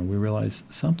getting there, and we realize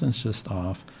something's just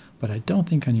off, but I don't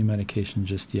think I need medication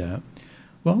just yet.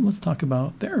 Well, let's talk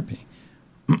about therapy.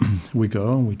 We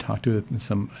go and we talk to a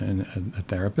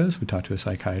therapist, we talk to a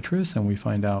psychiatrist, and we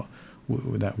find out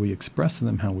that we express to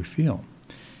them how we feel.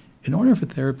 In order for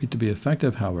therapy to be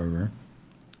effective, however,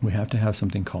 we have to have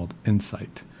something called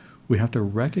insight. We have to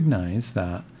recognize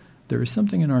that there is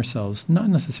something in ourselves, not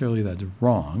necessarily that's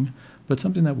wrong, but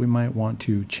something that we might want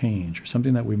to change, or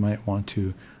something that we might want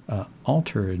to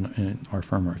alter in our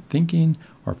form of thinking,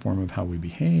 our form of how we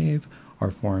behave,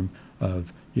 our form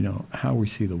of how we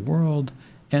see the world.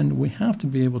 And we have to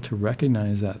be able to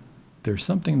recognize that there's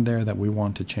something there that we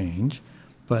want to change,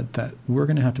 but that we're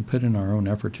going to have to put in our own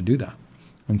effort to do that.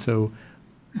 And so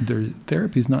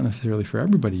therapy is not necessarily for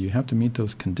everybody. You have to meet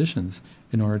those conditions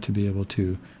in order to be able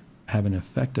to have an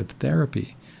effective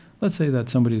therapy. let's say that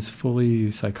somebody's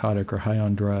fully psychotic or high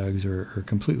on drugs or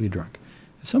completely drunk.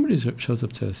 If somebody shows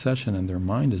up to a session and their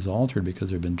mind is altered because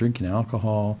they've been drinking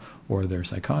alcohol or they're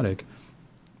psychotic,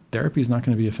 therapy is not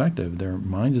going to be effective. Their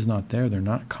mind is not there. They're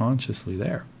not consciously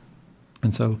there.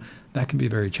 And so that can be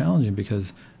very challenging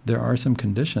because there are some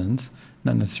conditions,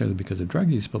 not necessarily because of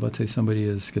drug use, but let's say somebody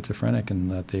is schizophrenic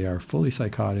and that they are fully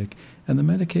psychotic and the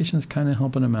medication is kind of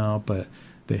helping them out, but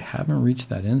they haven't reached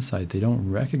that insight. They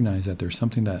don't recognize that there's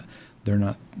something that they're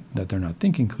not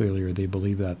thinking clearly, or they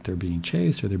believe that they're being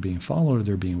chased or they're being followed or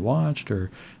they're being watched or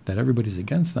that everybody's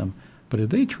against them. But if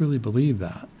they truly believe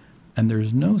that, and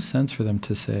there's no sense for them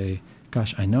to say,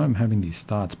 gosh, I know I'm having these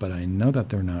thoughts, but I know that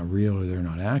they're not real or they're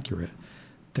not accurate,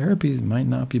 therapy might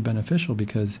not be beneficial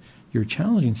because you're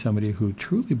challenging somebody who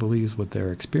truly believes what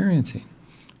they're experiencing.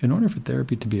 In order for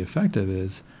therapy to be effective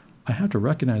is, I have to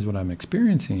recognize what I'm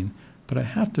experiencing, but I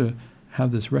have to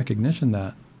have this recognition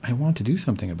that I want to do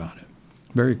something about it.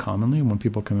 Very commonly when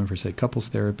people come in for, say, couples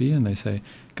therapy and they say,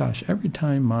 gosh, every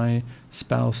time my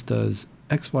spouse does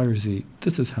X, Y, or Z,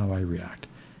 this is how I react.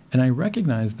 And I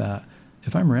recognize that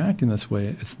if I'm reacting this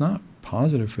way, it's not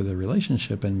positive for the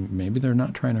relationship, and maybe they're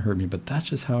not trying to hurt me, but that's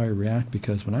just how I react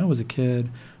because when I was a kid,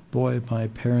 boy, my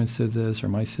parents did this or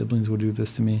my siblings would do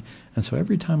this to me. And so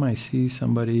every time I see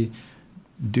somebody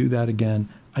do that again,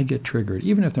 I get triggered,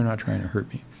 even if they're not trying to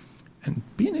hurt me. And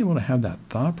being able to have that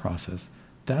thought process,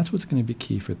 that's what's going to be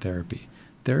key for therapy.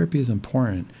 Therapy is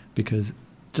important because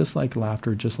just like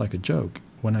laughter, just like a joke,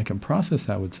 when I can process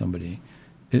that with somebody,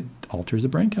 it alters the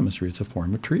brain chemistry. It's a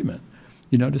form of treatment.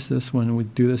 You notice this when we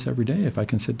do this every day. If I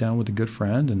can sit down with a good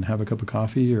friend and have a cup of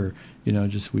coffee, or,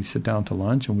 just we sit down to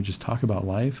lunch and we just talk about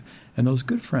life, and those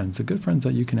good friends, the good friends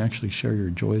that you can actually share your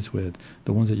joys with,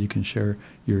 the ones that you can share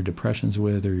your depressions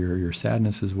with or your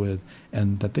sadnesses with,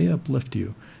 and that they uplift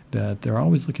you, that they're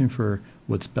always looking for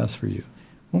what's best for you.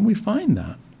 When we find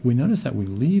that, we notice that we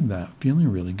leave that feeling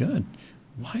really good.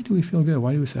 Why do we feel good?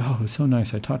 Why do we say, oh, it's so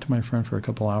nice. I talked to my friend for a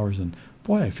couple hours and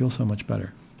boy, I feel so much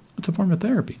better. It's a form of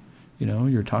therapy.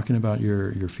 You're talking about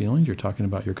your feelings, you're talking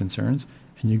about your concerns,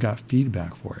 and you got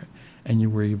feedback for it. And you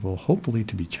were able, hopefully,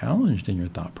 to be challenged in your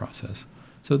thought process.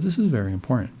 So this is very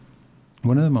important.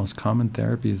 One of the most common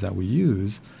therapies that we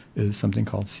use is something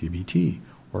called CBT,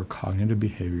 or cognitive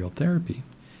behavioral therapy.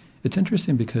 It's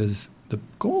interesting because the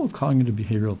goal of cognitive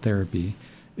behavioral therapy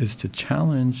is to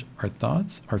challenge our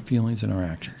thoughts, our feelings, and our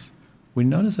actions. We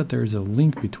notice that there is a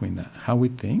link between that. How we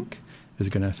think is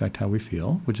going to affect how we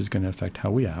feel, which is going to affect how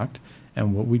we act,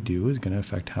 and what we do is going to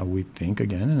affect how we think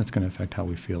again, and it's going to affect how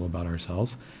we feel about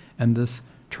ourselves. And this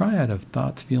triad of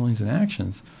thoughts, feelings, and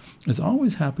actions is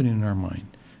always happening in our mind.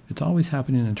 It's always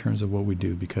happening in terms of what we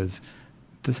do, because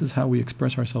this is how we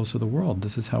express ourselves to the world.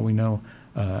 This is how we know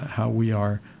how we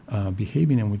are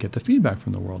behaving, and we get the feedback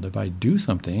from the world. If I do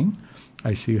something,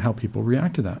 I see how people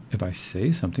react to that. If I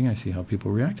say something, I see how people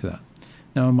react to that.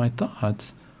 Now, in my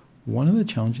thoughts, one of the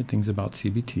challenging things about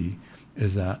CBT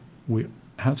is that we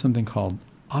have something called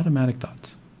automatic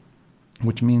thoughts,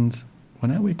 which means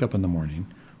when I wake up in the morning,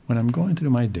 when I'm going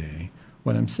through my day,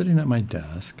 when I'm sitting at my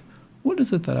desk, what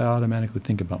is it that I automatically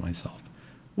think about myself?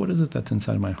 What is it that's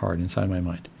inside of my heart, inside of my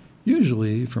mind?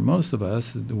 Usually, for most of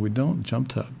us, we don't jump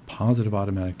to positive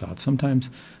automatic thoughts.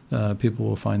 Sometimes people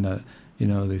will find that,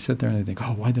 they sit there and they think,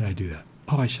 oh, why did I do that?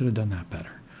 Oh, I should have done that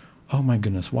better. Oh, my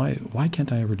goodness, why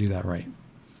can't I ever do that right?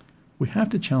 We have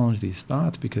to challenge these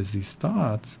thoughts because these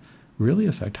thoughts really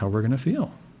affect how we're going to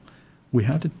feel. We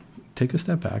have to take a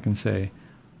step back and say,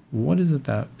 what is it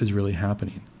that is really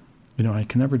happening? I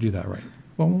can never do that right.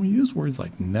 Well, when we use words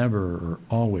like never or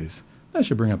always, that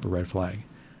should bring up a red flag.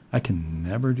 I can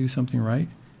never do something right.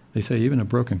 They say even a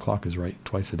broken clock is right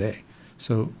twice a day.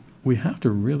 So we have to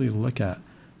really look at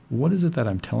what is it that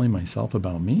I'm telling myself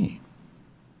about me?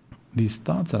 These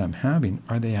thoughts that I'm having,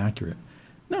 are they accurate?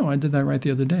 No, I did that right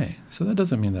the other day. So that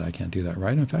doesn't mean that I can't do that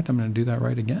right. In fact, I'm going to do that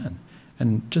right again.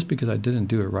 And just because I didn't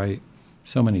do it right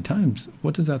so many times,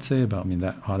 what does that say about me?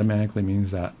 That automatically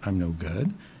means that I'm no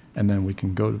good. And then we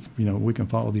can go to, we can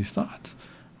follow these thoughts.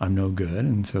 I'm no good.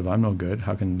 And so if I'm no good,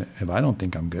 if I don't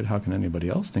think I'm good, how can anybody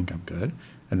else think I'm good?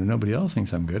 And if nobody else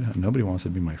thinks I'm good, nobody wants to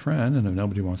be my friend. And if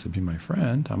nobody wants to be my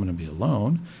friend, I'm going to be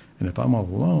alone. And if I'm all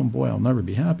alone, boy, I'll never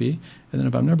be happy. And then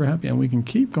if I'm never happy, and we can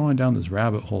keep going down this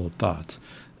rabbit hole of thoughts.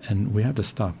 And we have to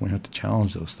stop. We have to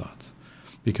challenge those thoughts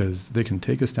because they can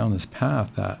take us down this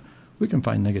path that we can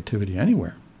find negativity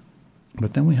anywhere.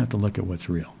 But then we have to look at what's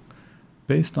real.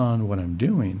 Based on what I'm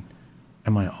doing,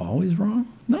 am I always wrong?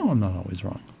 No, I'm not always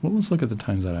wrong. Well, let's look at the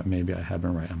times that maybe I have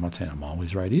been right. I'm not saying I'm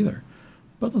always right either.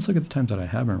 But let's look at the times that I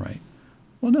have been right.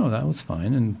 Well, no, that was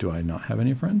fine. And do I not have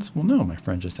any friends? Well, no, my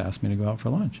friend just asked me to go out for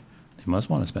lunch. He must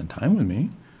want to spend time with me.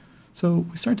 So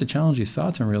we start to challenge these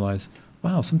thoughts and realize,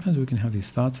 wow, sometimes we can have these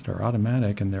thoughts that are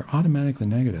automatic and they're automatically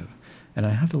negative. And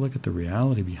I have to look at the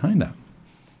reality behind that.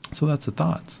 So that's the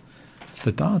thoughts.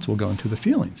 The thoughts will go into the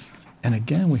feelings. And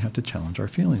again, we have to challenge our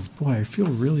feelings. Boy, I feel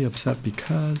really upset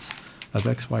because of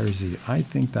X, Y, or Z. I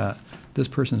think that this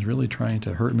person's really trying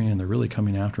to hurt me and they're really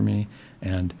coming after me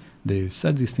and they've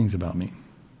said these things about me.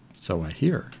 So I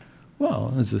hear,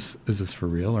 well, is this for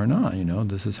real or not?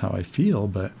 This is how I feel,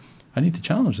 but I need to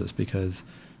challenge this because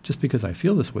just because I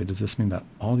feel this way, does this mean that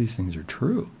all these things are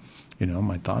true?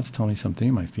 My thoughts tell me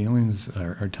something, my feelings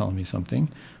are telling me something.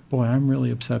 Boy, I'm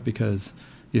really upset because,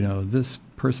 this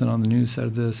person on the news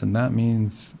said this and that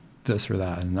means this or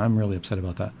that, and I'm really upset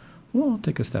about that. Well,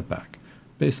 take a step back.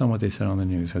 Based on what they said on the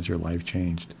news, has your life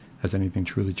changed? Has anything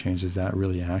truly changed? Is that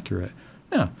really accurate?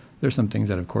 Yeah, there's some things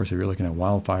that, of course, if you're looking at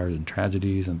wildfires and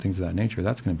tragedies and things of that nature,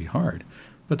 that's going to be hard.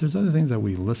 But there's other things that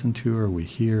we listen to or we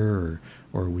hear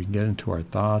or we get into our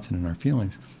thoughts and in our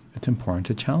feelings. It's important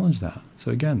to challenge that.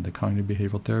 So again, the cognitive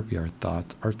behavioral therapy, our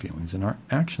thoughts, our feelings, and our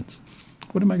actions.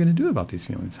 What am I going to do about these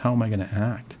feelings? How am I going to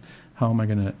act? How am I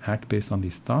going to act based on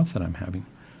these thoughts that I'm having?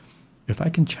 If I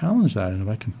can challenge that and if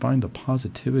I can find the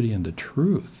positivity and the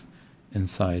truth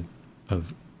inside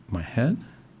of my head,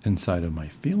 inside of my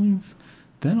feelings,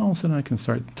 then all of a sudden I can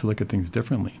start to look at things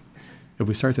differently. If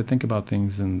we start to think about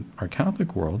things in our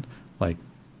Catholic world, like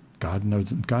God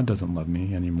doesn't love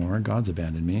me anymore, God's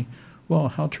abandoned me, well,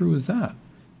 how true is that?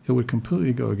 It would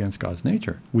completely go against God's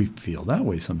nature. We feel that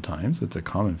way sometimes. It's a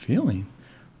common feeling.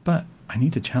 But I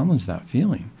need to challenge that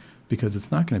feeling because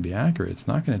it's not going to be accurate. It's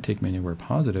not going to take me anywhere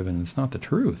positive, and it's not the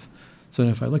truth. So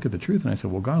if I look at the truth and I say,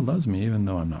 well, God loves me even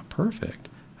though I'm not perfect,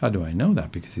 how do I know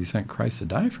that? Because he sent Christ to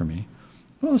die for me.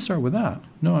 Well, let's start with that.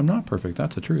 No, I'm not perfect.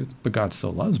 That's the truth. But God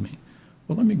still loves me.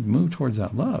 Well, let me move towards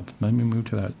that love. Let me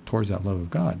move towards that love of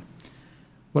God.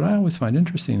 What I always find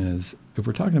interesting is if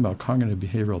we're talking about cognitive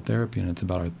behavioral therapy and it's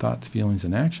about our thoughts, feelings,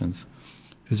 and actions,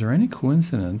 is there any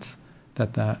coincidence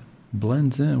that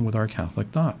blends in with our Catholic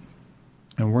thought?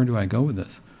 And where do I go with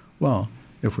this? Well,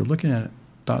 if we're looking at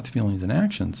thoughts, feelings, and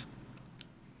actions,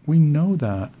 we know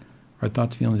that our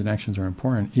thoughts, feelings, and actions are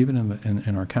important. Even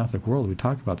in our Catholic world, we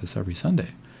talk about this every Sunday.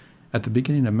 At the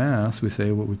beginning of Mass, we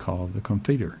say what we call the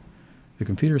Confiteor. The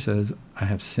Confiteor says, I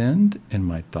have sinned in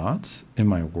my thoughts, in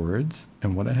my words,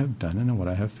 and what I have done and in what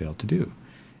I have failed to do.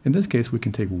 In this case, we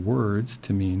can take words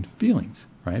to mean feelings,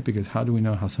 right? Because how do we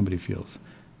know how somebody feels?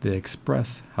 They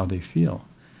express how they feel.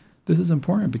 This is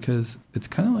important because it's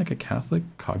kind of like a Catholic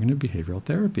cognitive behavioral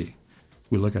therapy.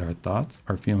 We look at our thoughts,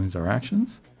 our feelings, our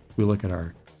actions. We look at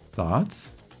our thoughts,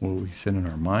 what we send in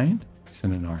our mind,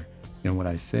 send in what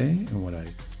I say and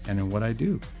in what I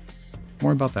do.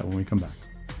 More about that when we come back.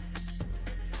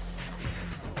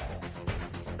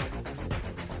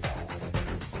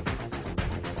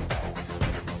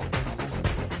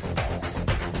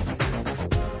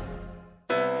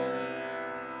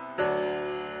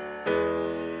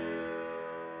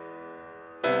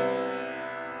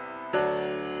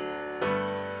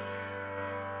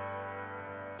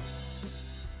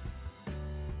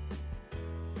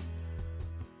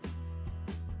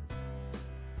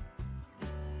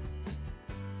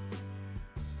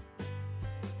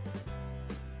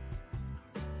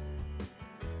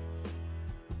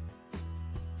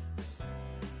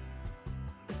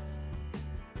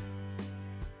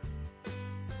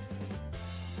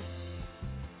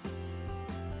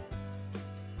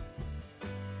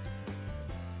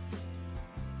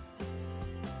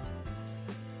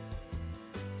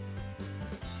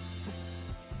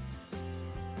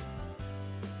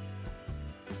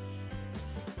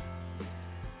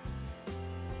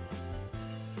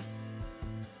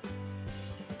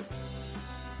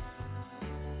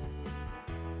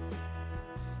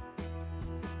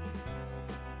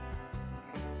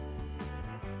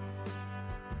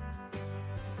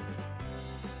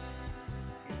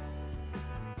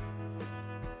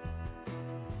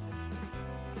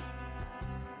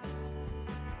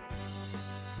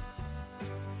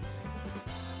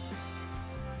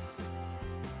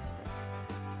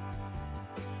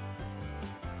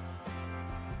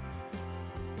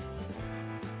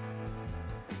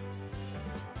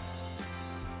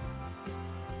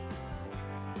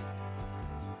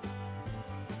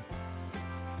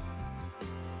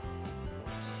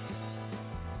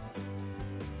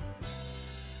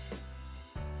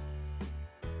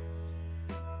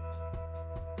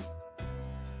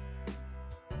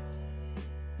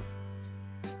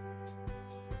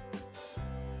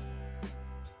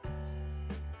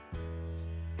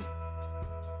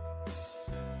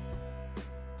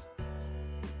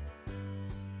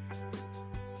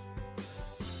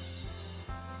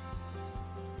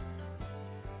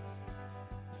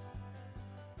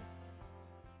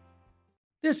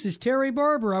 This is Terry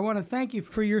Barber. I want to thank you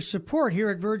for your support here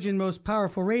at Virgin Most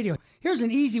Powerful Radio. Here's an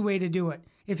easy way to do it.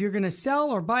 If you're going to sell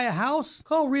or buy a house,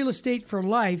 call Real Estate for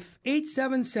Life,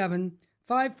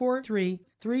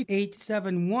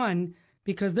 877-543-3871,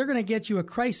 because they're going to get you a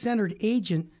Christ-centered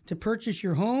agent to purchase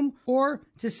your home or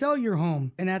to sell your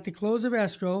home. And at the close of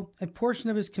escrow, a portion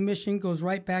of his commission goes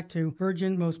right back to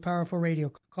Virgin Most Powerful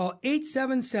Radio. Call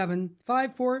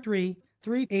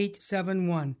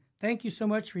 877-543-3871. Thank you so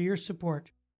much for your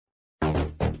support.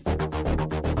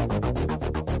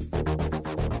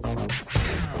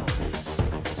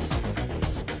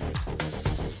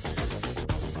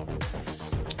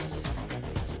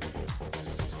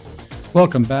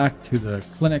 Welcome back to the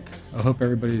clinic. I hope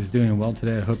everybody's doing well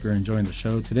today. I hope you're enjoying the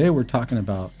show. Today we're talking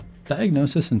about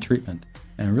diagnosis and treatment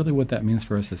and really what that means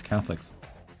for us as Catholics.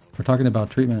 We're talking about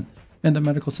treatment in the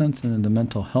medical sense and in the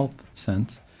mental health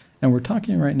sense. And we're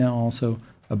talking right now also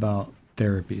about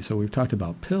therapy. So we've talked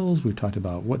about pills. We've talked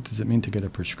about what does it mean to get a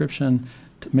prescription,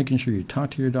 making sure you talk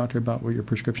to your doctor about what your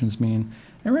prescriptions mean.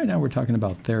 And right now we're talking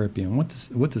about therapy and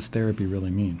what does therapy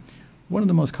really mean? One of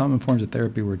the most common forms of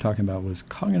therapy we were talking about was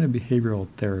cognitive behavioral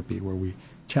therapy, where we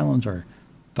challenge our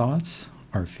thoughts,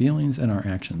 our feelings, and our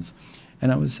actions.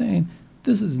 And I was saying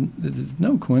this is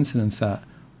no coincidence that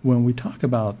when we talk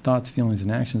about thoughts, feelings,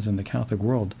 and actions in the Catholic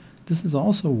world, this is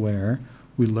also where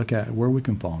we look at where we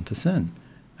can fall into sin.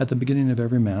 At the beginning of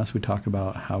every Mass, we talk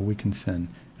about how we can sin,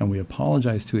 and we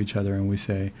apologize to each other, and we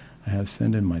say, I have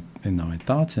sinned in my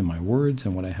thoughts, in my words,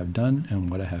 and what I have done,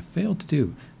 and what I have failed to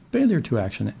do. Failure to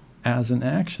action as an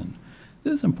action.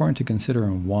 This is important to consider,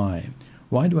 and why.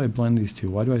 Why do I blend these two?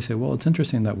 Why do I say, well, it's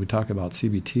interesting that we talk about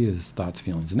CBT as thoughts,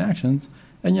 feelings, and actions,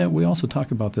 and yet we also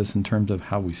talk about this in terms of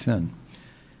how we sin.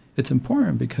 It's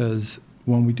important because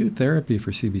when we do therapy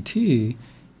for CBT,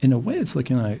 in a way it's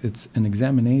it's an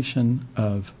examination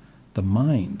of the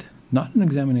mind, not an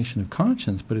examination of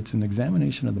conscience, but it's an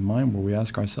examination of the mind where we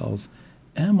ask ourselves,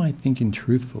 am I thinking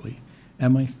truthfully?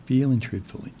 Am I feeling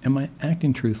truthfully? Am I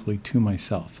acting truthfully to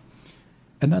myself?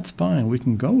 And that's fine, we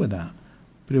can go with that.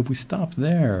 But if we stop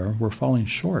there, we're falling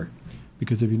short.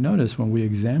 Because if you notice, when we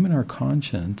examine our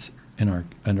conscience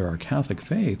under our Catholic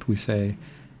faith, we say,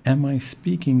 am I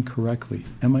speaking correctly?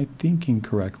 Am I thinking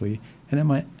correctly? And am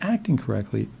I acting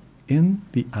correctly in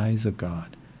the eyes of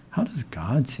God? How does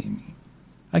God see me?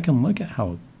 I can look at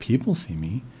how people see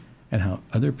me and how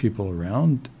other people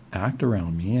act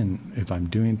around me, and if I'm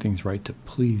doing things right to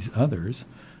please others.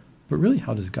 But really,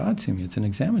 how does God see me? It's an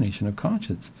examination of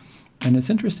conscience. And it's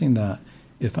interesting that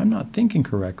if I'm not thinking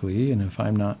correctly, and if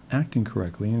I'm not acting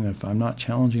correctly, and if I'm not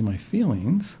challenging my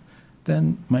feelings,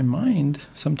 then my mind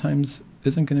sometimes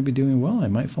isn't going to be doing well. I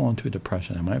might fall into a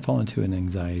depression. I might fall into an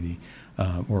anxiety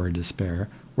or a despair,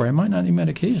 where I might not need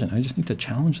medication. I just need to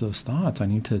challenge those thoughts. I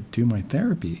need to do my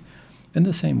therapy. In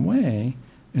the same way,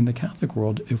 in the Catholic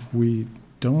world, if we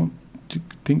don't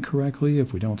think correctly,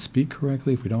 if we don't speak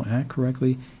correctly, if we don't act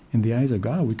correctly, in the eyes of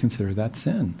God, we consider that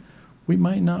sin. We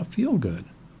might not feel good.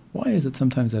 Why is it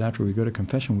sometimes that after we go to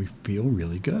confession, we feel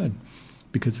really good?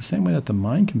 Because the same way that the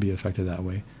mind can be affected that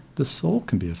way, the soul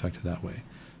can be affected that way.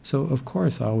 So, of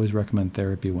course, I always recommend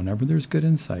therapy whenever there's good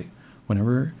insight,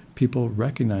 whenever people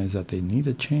recognize that they need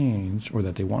a change or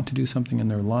that they want to do something in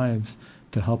their lives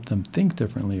to help them think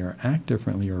differently or act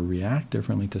differently or react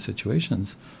differently to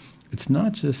situations. It's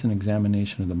not just an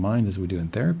examination of the mind as we do in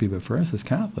therapy, but for us as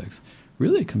Catholics,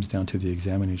 really it comes down to the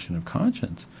examination of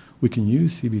conscience. We can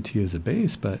use CBT as a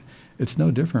base, but it's no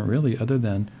different really, other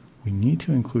than we need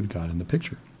to include God in the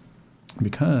picture.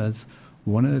 Because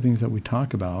one of the things that we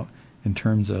talk about in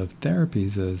terms of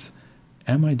therapies is,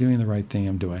 am I doing the right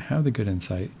thing? Do I have the good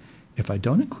insight? If I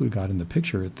don't include God in the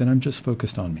picture, then I'm just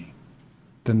focused on me.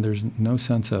 Then there's no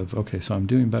sense of, okay, so I'm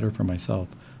doing better for myself,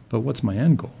 but what's my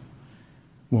end goal?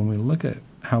 When we look at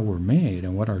how we're made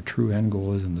and what our true end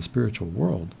goal is in the spiritual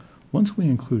world, once we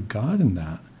include God in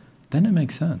that, then it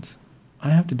makes sense. I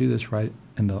have to do this right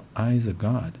in the eyes of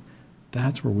God.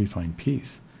 That's where we find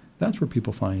peace. That's where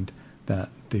people find that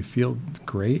they feel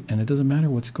great and it doesn't matter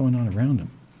what's going on around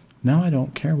them. Now I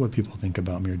don't care what people think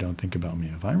about me or don't think about me.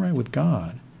 If I'm right with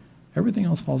God, everything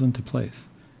else falls into place.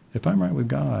 If I'm right with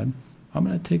God, I'm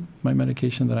going to take my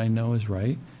medication that I know is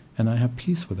right, and I have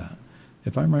peace with that.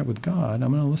 If I'm right with God,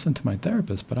 I'm going to listen to my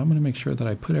therapist, but I'm going to make sure that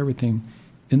I put everything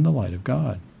in the light of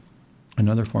God.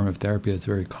 Another form of therapy that's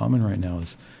very common right now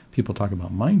is people talk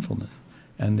about mindfulness,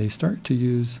 and they start to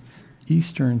use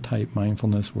Eastern type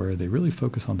mindfulness where they really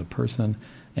focus on the person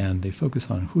and they focus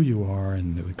on who you are,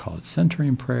 and they would call it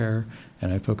centering prayer,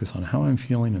 and I focus on how I'm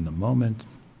feeling in the moment,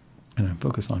 and I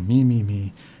focus on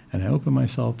me, and I open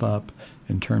myself up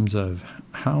in terms of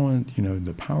how,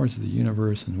 the powers of the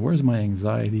universe, and where's my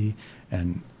anxiety,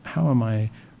 and how am I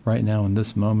right now in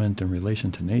this moment in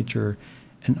relation to nature,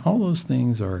 and all those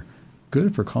things are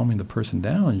good for calming the person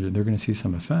down. They're going to see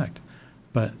some effect,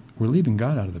 but we're leaving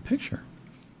God out of the picture.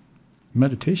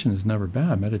 Meditation is never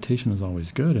bad. Meditation is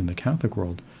always good. In the Catholic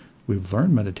world, we've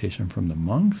learned meditation from the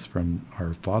monks, from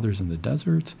our fathers in the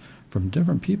deserts, from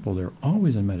different people. They're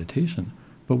always in meditation.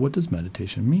 But what does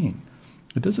meditation mean?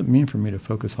 It doesn't mean for me to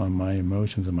focus on my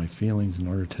emotions and my feelings in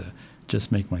order to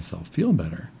just make myself feel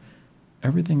better.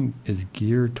 Everything is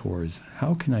geared towards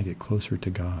how can I get closer to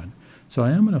God. So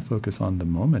I am going to focus on the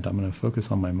moment. I'm going to focus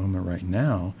on my moment right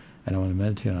now, and I want to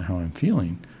meditate on how I'm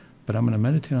feeling. But I'm going to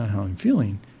meditate on how I'm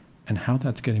feeling and how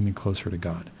that's getting me closer to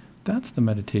God. That's the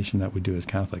meditation that we do as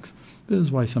Catholics. This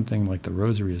is why something like the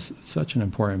Rosary is such an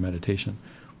important meditation.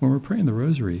 When we're praying the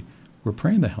Rosary, we're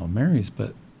praying the Hail Marys,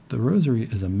 but the Rosary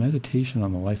is a meditation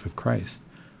on the life of Christ.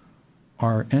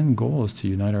 Our end goal is to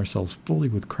unite ourselves fully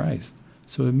with Christ.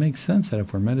 So it makes sense that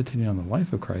if we're meditating on the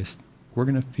life of Christ, we're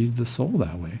going to feed the soul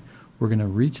that way. We're going to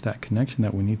reach that connection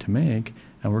that we need to make,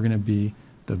 and we're going to be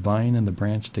the vine and the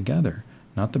branch together.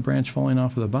 Not the branch falling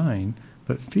off of the vine,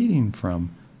 but feeding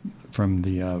from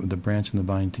the branch and the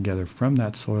vine together from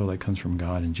that soil that comes from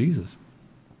God and Jesus.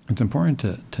 It's important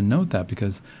to note that,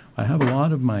 because I have a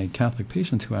lot of my Catholic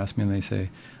patients who ask me and they say,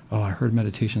 oh, I heard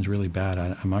meditation's really bad.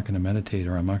 I'm not going to meditate,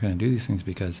 or I'm not going to do these things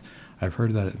because I've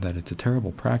heard that it's a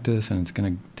terrible practice and it's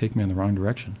going to take me in the wrong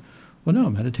direction. Well, no,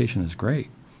 meditation is great.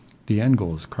 The end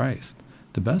goal is Christ.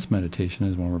 The best meditation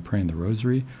is when we're praying the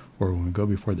Rosary, or when we go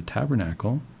before the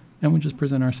tabernacle and we just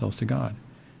present ourselves to God.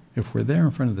 If we're there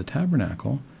in front of the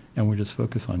tabernacle and we just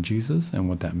focus on Jesus and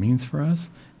what that means for us,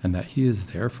 and that he is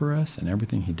there for us and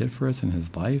everything he did for us in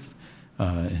his life,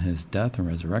 in his death and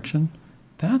resurrection,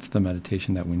 that's the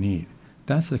meditation that we need.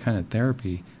 That's the kind of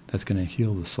therapy that's going to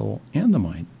heal the soul and the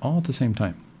mind all at the same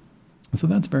time. And so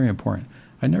that's very important.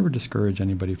 I never discourage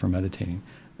anybody from meditating.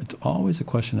 It's always a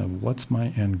question of, what's my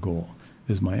end goal?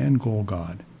 Is my end goal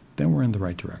God? Then we're in the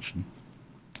right direction.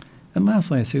 And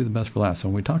lastly, I save the best for last. So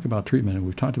when we talk about treatment, and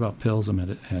we've talked about pills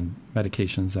and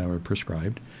medications that were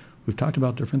prescribed, we've talked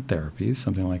about different therapies,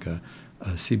 something like a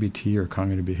CBT or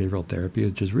cognitive behavioral therapy,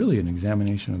 which is really an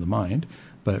examination of the mind.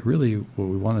 But really what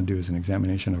we want to do is an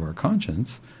examination of our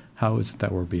conscience. How is it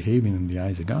that we're behaving in the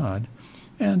eyes of God?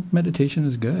 And meditation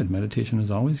is good. Meditation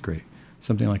is always great.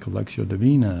 Something like Lectio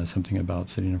Divina, something about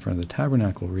sitting in front of the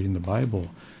tabernacle, reading the Bible.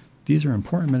 These are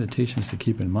important meditations to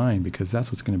keep in mind, because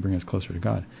that's what's going to bring us closer to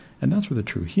God. And that's where the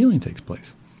true healing takes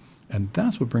place. And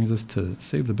that's what brings us to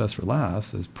save the best for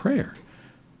last, is prayer.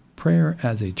 Prayer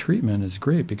as a treatment is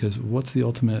great, because what's the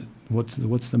ultimate, what's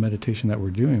the meditation that we're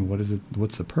doing? What is it?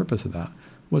 What's the purpose of that?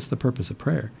 What's the purpose of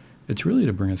prayer? It's really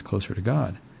to bring us closer to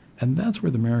God. And that's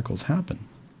where the miracles happen.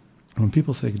 When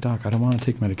people say, Doc, I don't want to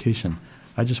take medication.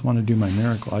 I just want to do my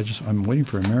miracle. I'm waiting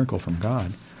for a miracle from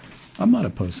God. I'm not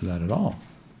opposed to that at all.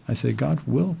 I say God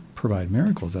will provide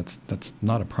miracles. That's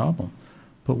not a problem.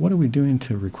 But what are we doing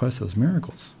to request those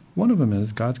miracles? One of them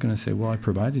is God's going to say, well, I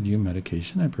provided you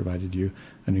medication. I provided you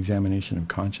an examination of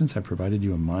conscience. I provided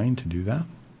you a mind to do that.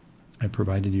 I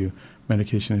provided you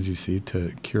medication, as you see,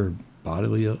 to cure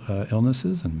bodily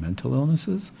illnesses and mental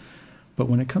illnesses. But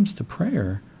when it comes to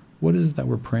prayer, what is it that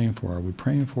we're praying for? Are we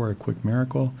praying for a quick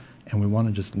miracle and we want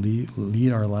to just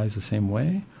lead our lives the same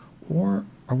way? Or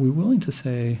are we willing to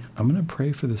say, I'm going to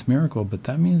pray for this miracle, but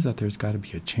that means that there's got to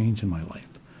be a change in my life?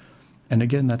 And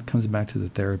again, that comes back to the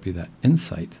therapy, that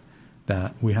insight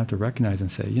that we have to recognize and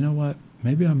say, you know what,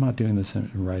 maybe I'm not doing this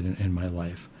right in my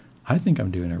life. I think I'm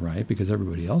doing it right because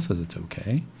everybody else says it's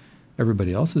okay.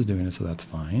 Everybody else is doing it, so that's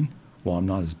fine. Well, I'm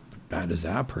not as bad as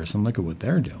that person. Look at what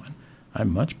they're doing.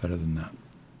 I'm much better than that.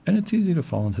 And it's easy to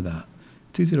fall into that.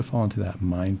 It's easy to fall into that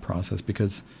mind process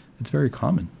because it's very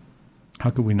common. How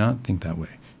could we not think that way?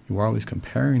 We're always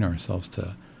comparing ourselves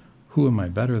to who am I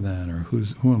better than, or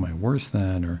who am I worse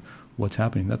than, or what's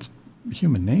happening. That's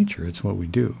human nature. It's what we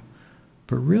do.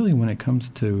 But really, when it comes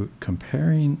to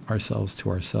comparing ourselves to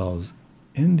ourselves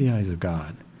in the eyes of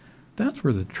God, that's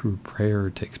where the true prayer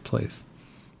takes place.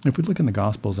 If we look in the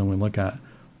Gospels and we look at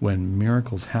when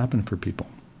miracles happen for people,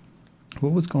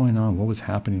 what was going on? What was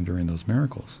happening during those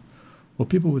miracles? Well,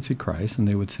 people would see Christ and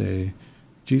they would say,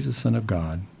 Jesus, Son of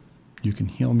God, you can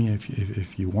heal me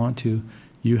if you want to.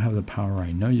 You have the power.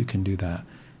 I know you can do that.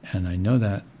 And I know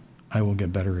that I will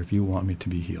get better if you want me to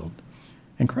be healed.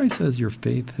 And Christ says, your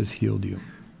faith has healed you.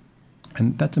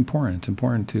 And that's important. It's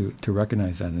important to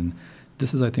recognize that. And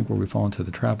this is, I think, where we fall into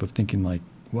the trap of thinking like,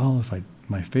 well, if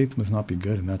my faith must not be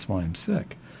good and that's why I'm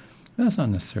sick. That's not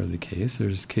necessarily the case.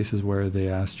 There's cases where they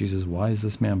ask Jesus, why is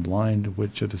this man blind?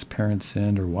 Which of his parents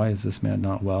sinned? Or why is this man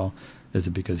not well? Is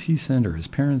it because he sinned or his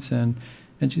parents sinned?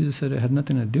 And Jesus said it had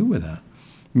nothing to do with that,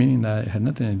 meaning that it had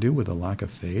nothing to do with a lack of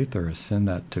faith or a sin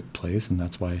that took place, and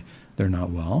that's why they're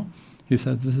not well. He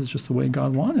said this is just the way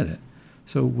God wanted it.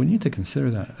 So we need to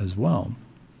consider that as well.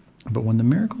 But when the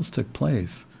miracles took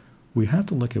place, we have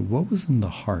to look at what was in the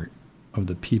heart of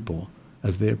the people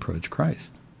as they approached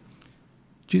Christ.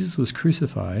 Jesus was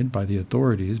crucified by the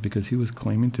authorities because he was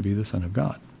claiming to be the Son of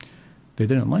God. They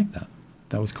didn't like that.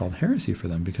 That was called heresy for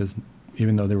them, because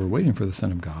even though they were waiting for the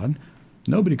Son of God,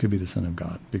 nobody could be the Son of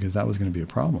God, because that was going to be a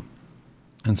problem.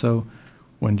 And so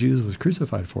when Jesus was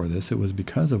crucified for this, it was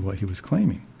because of what he was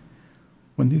claiming.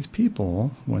 When these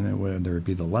people, whether it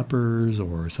be the lepers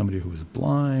or somebody who was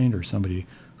blind or somebody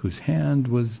whose hand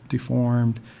was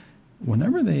deformed,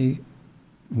 whenever they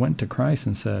went to Christ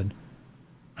and said,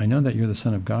 I know that you're the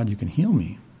Son of God, you can heal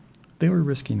me, they were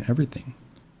risking everything.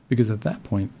 Because at that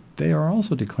point, they are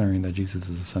also declaring that Jesus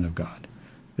is the Son of God.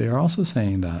 They are also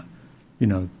saying that,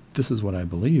 this is what I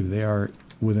believe. They are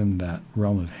within that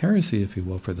realm of heresy, if you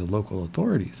will, for the local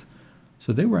authorities.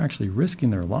 So they were actually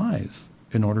risking their lives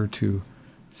in order to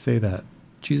say that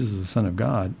Jesus is the Son of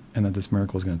God and that this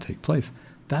miracle is going to take place.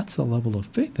 That's the level of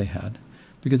faith they had.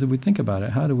 Because if we think about it,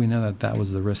 how do we know that that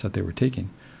was the risk that they were taking?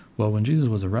 Well, when Jesus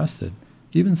was arrested,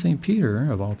 even St. Peter,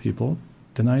 of all people,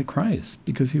 denied Christ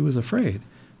because he was afraid.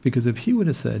 Because if he would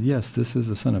have said, yes, this is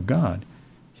the Son of God,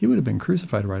 he would have been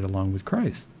crucified right along with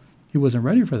Christ. He wasn't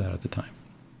ready for that at the time.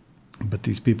 But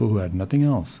these people who had nothing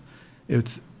else,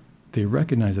 they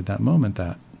recognized at that moment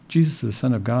that Jesus is the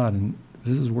Son of God and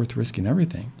this is worth risking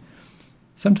everything.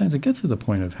 Sometimes it gets to the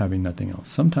point of having nothing else.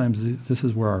 Sometimes this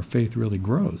is where our faith really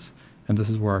grows, and this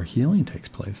is where our healing takes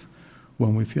place.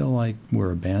 When we feel like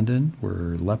we're abandoned,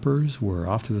 we're lepers, we're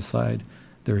off to the side,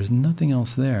 there is nothing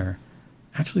else there.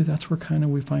 Actually, that's where kind of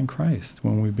we find Christ.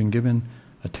 When we've been given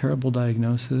a terrible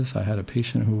diagnosis. I had a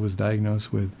patient who was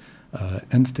diagnosed with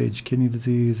end-stage kidney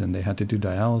disease, and they had to do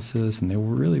dialysis, and they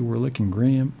were looking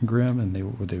grim, and they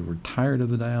were tired of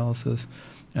the dialysis,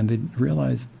 and they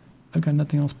realized, I've got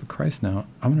nothing else but Christ now.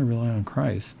 I'm going to rely on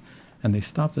Christ. And they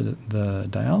stopped the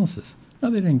dialysis. Now,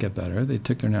 they didn't get better. They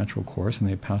took their natural course, and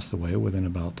they passed away within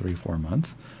about 3-4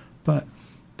 months. But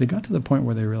they got to the point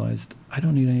where they realized, I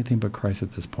don't need anything but Christ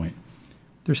at this point.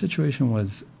 Their situation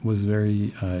was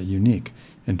very unique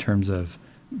in terms of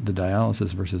the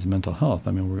dialysis versus mental health.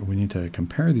 I mean, we need to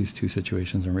compare these two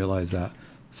situations and realize that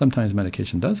sometimes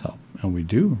medication does help, and we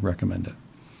do recommend it.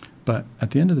 But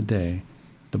at the end of the day,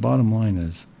 the bottom line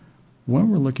is, when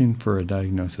we're looking for a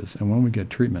diagnosis and when we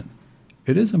get treatment,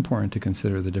 it is important to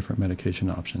consider the different medication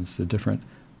options, the different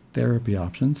therapy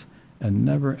options, and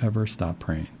never ever stop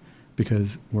praying,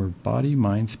 because we're body,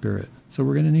 mind, spirit. So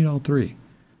we're going to need all three.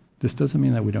 This doesn't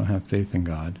mean that we don't have faith in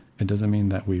God. It doesn't mean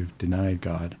that we've denied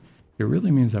God. It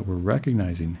really means that we're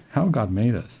recognizing how God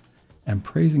made us and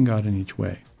praising God in each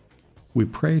way. We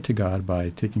pray to God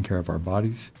by taking care of our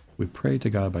bodies. We pray to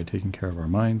God by taking care of our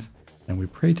minds. And we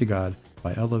pray to God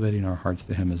by elevating our hearts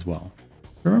to Him as well.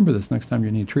 Remember this next time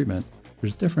you need treatment.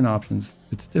 There's different options.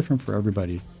 It's different for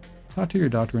everybody. Talk to your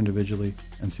doctor individually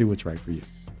and see what's right for you.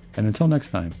 And until next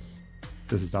time,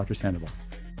 this is Dr. Sandoval.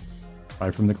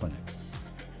 Bye from the clinic.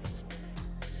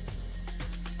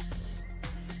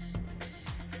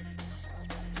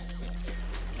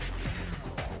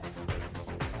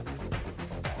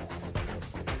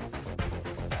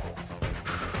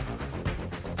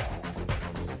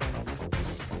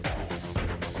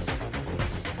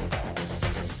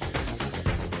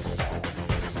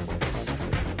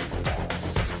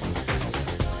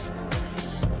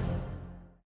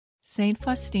 Saint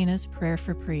Faustina's Prayer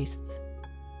for Priests.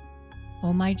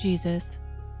 O my Jesus,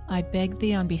 I beg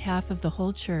thee on behalf of the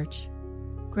whole Church,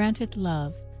 grant it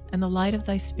love and the light of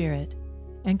thy Spirit,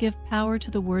 and give power to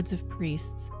the words of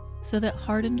priests, so that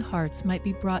hardened hearts might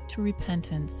be brought to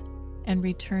repentance and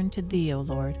return to thee, O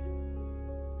Lord.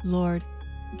 Lord,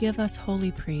 give us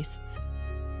holy priests.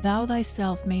 Thou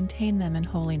thyself maintain them in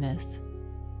holiness.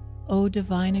 O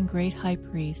divine and great High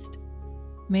Priest,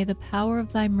 may the power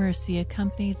of thy mercy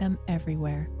accompany them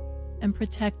everywhere, and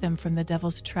protect them from the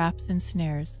devil's traps and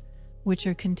snares, which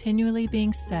are continually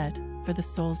being set for the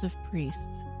souls of priests.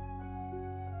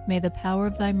 May the power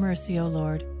of thy mercy, O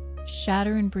Lord,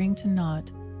 shatter and bring to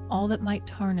naught all that might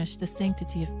tarnish the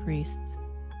sanctity of priests.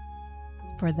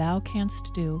 For thou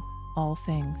canst do all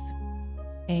things.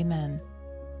 Amen.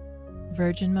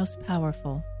 Virgin most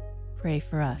powerful, pray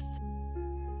for us.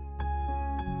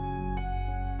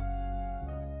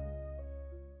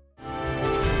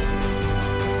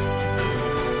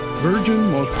 Virgin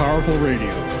Most Powerful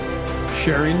Radio,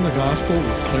 sharing the gospel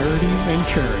with clarity and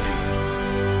charity.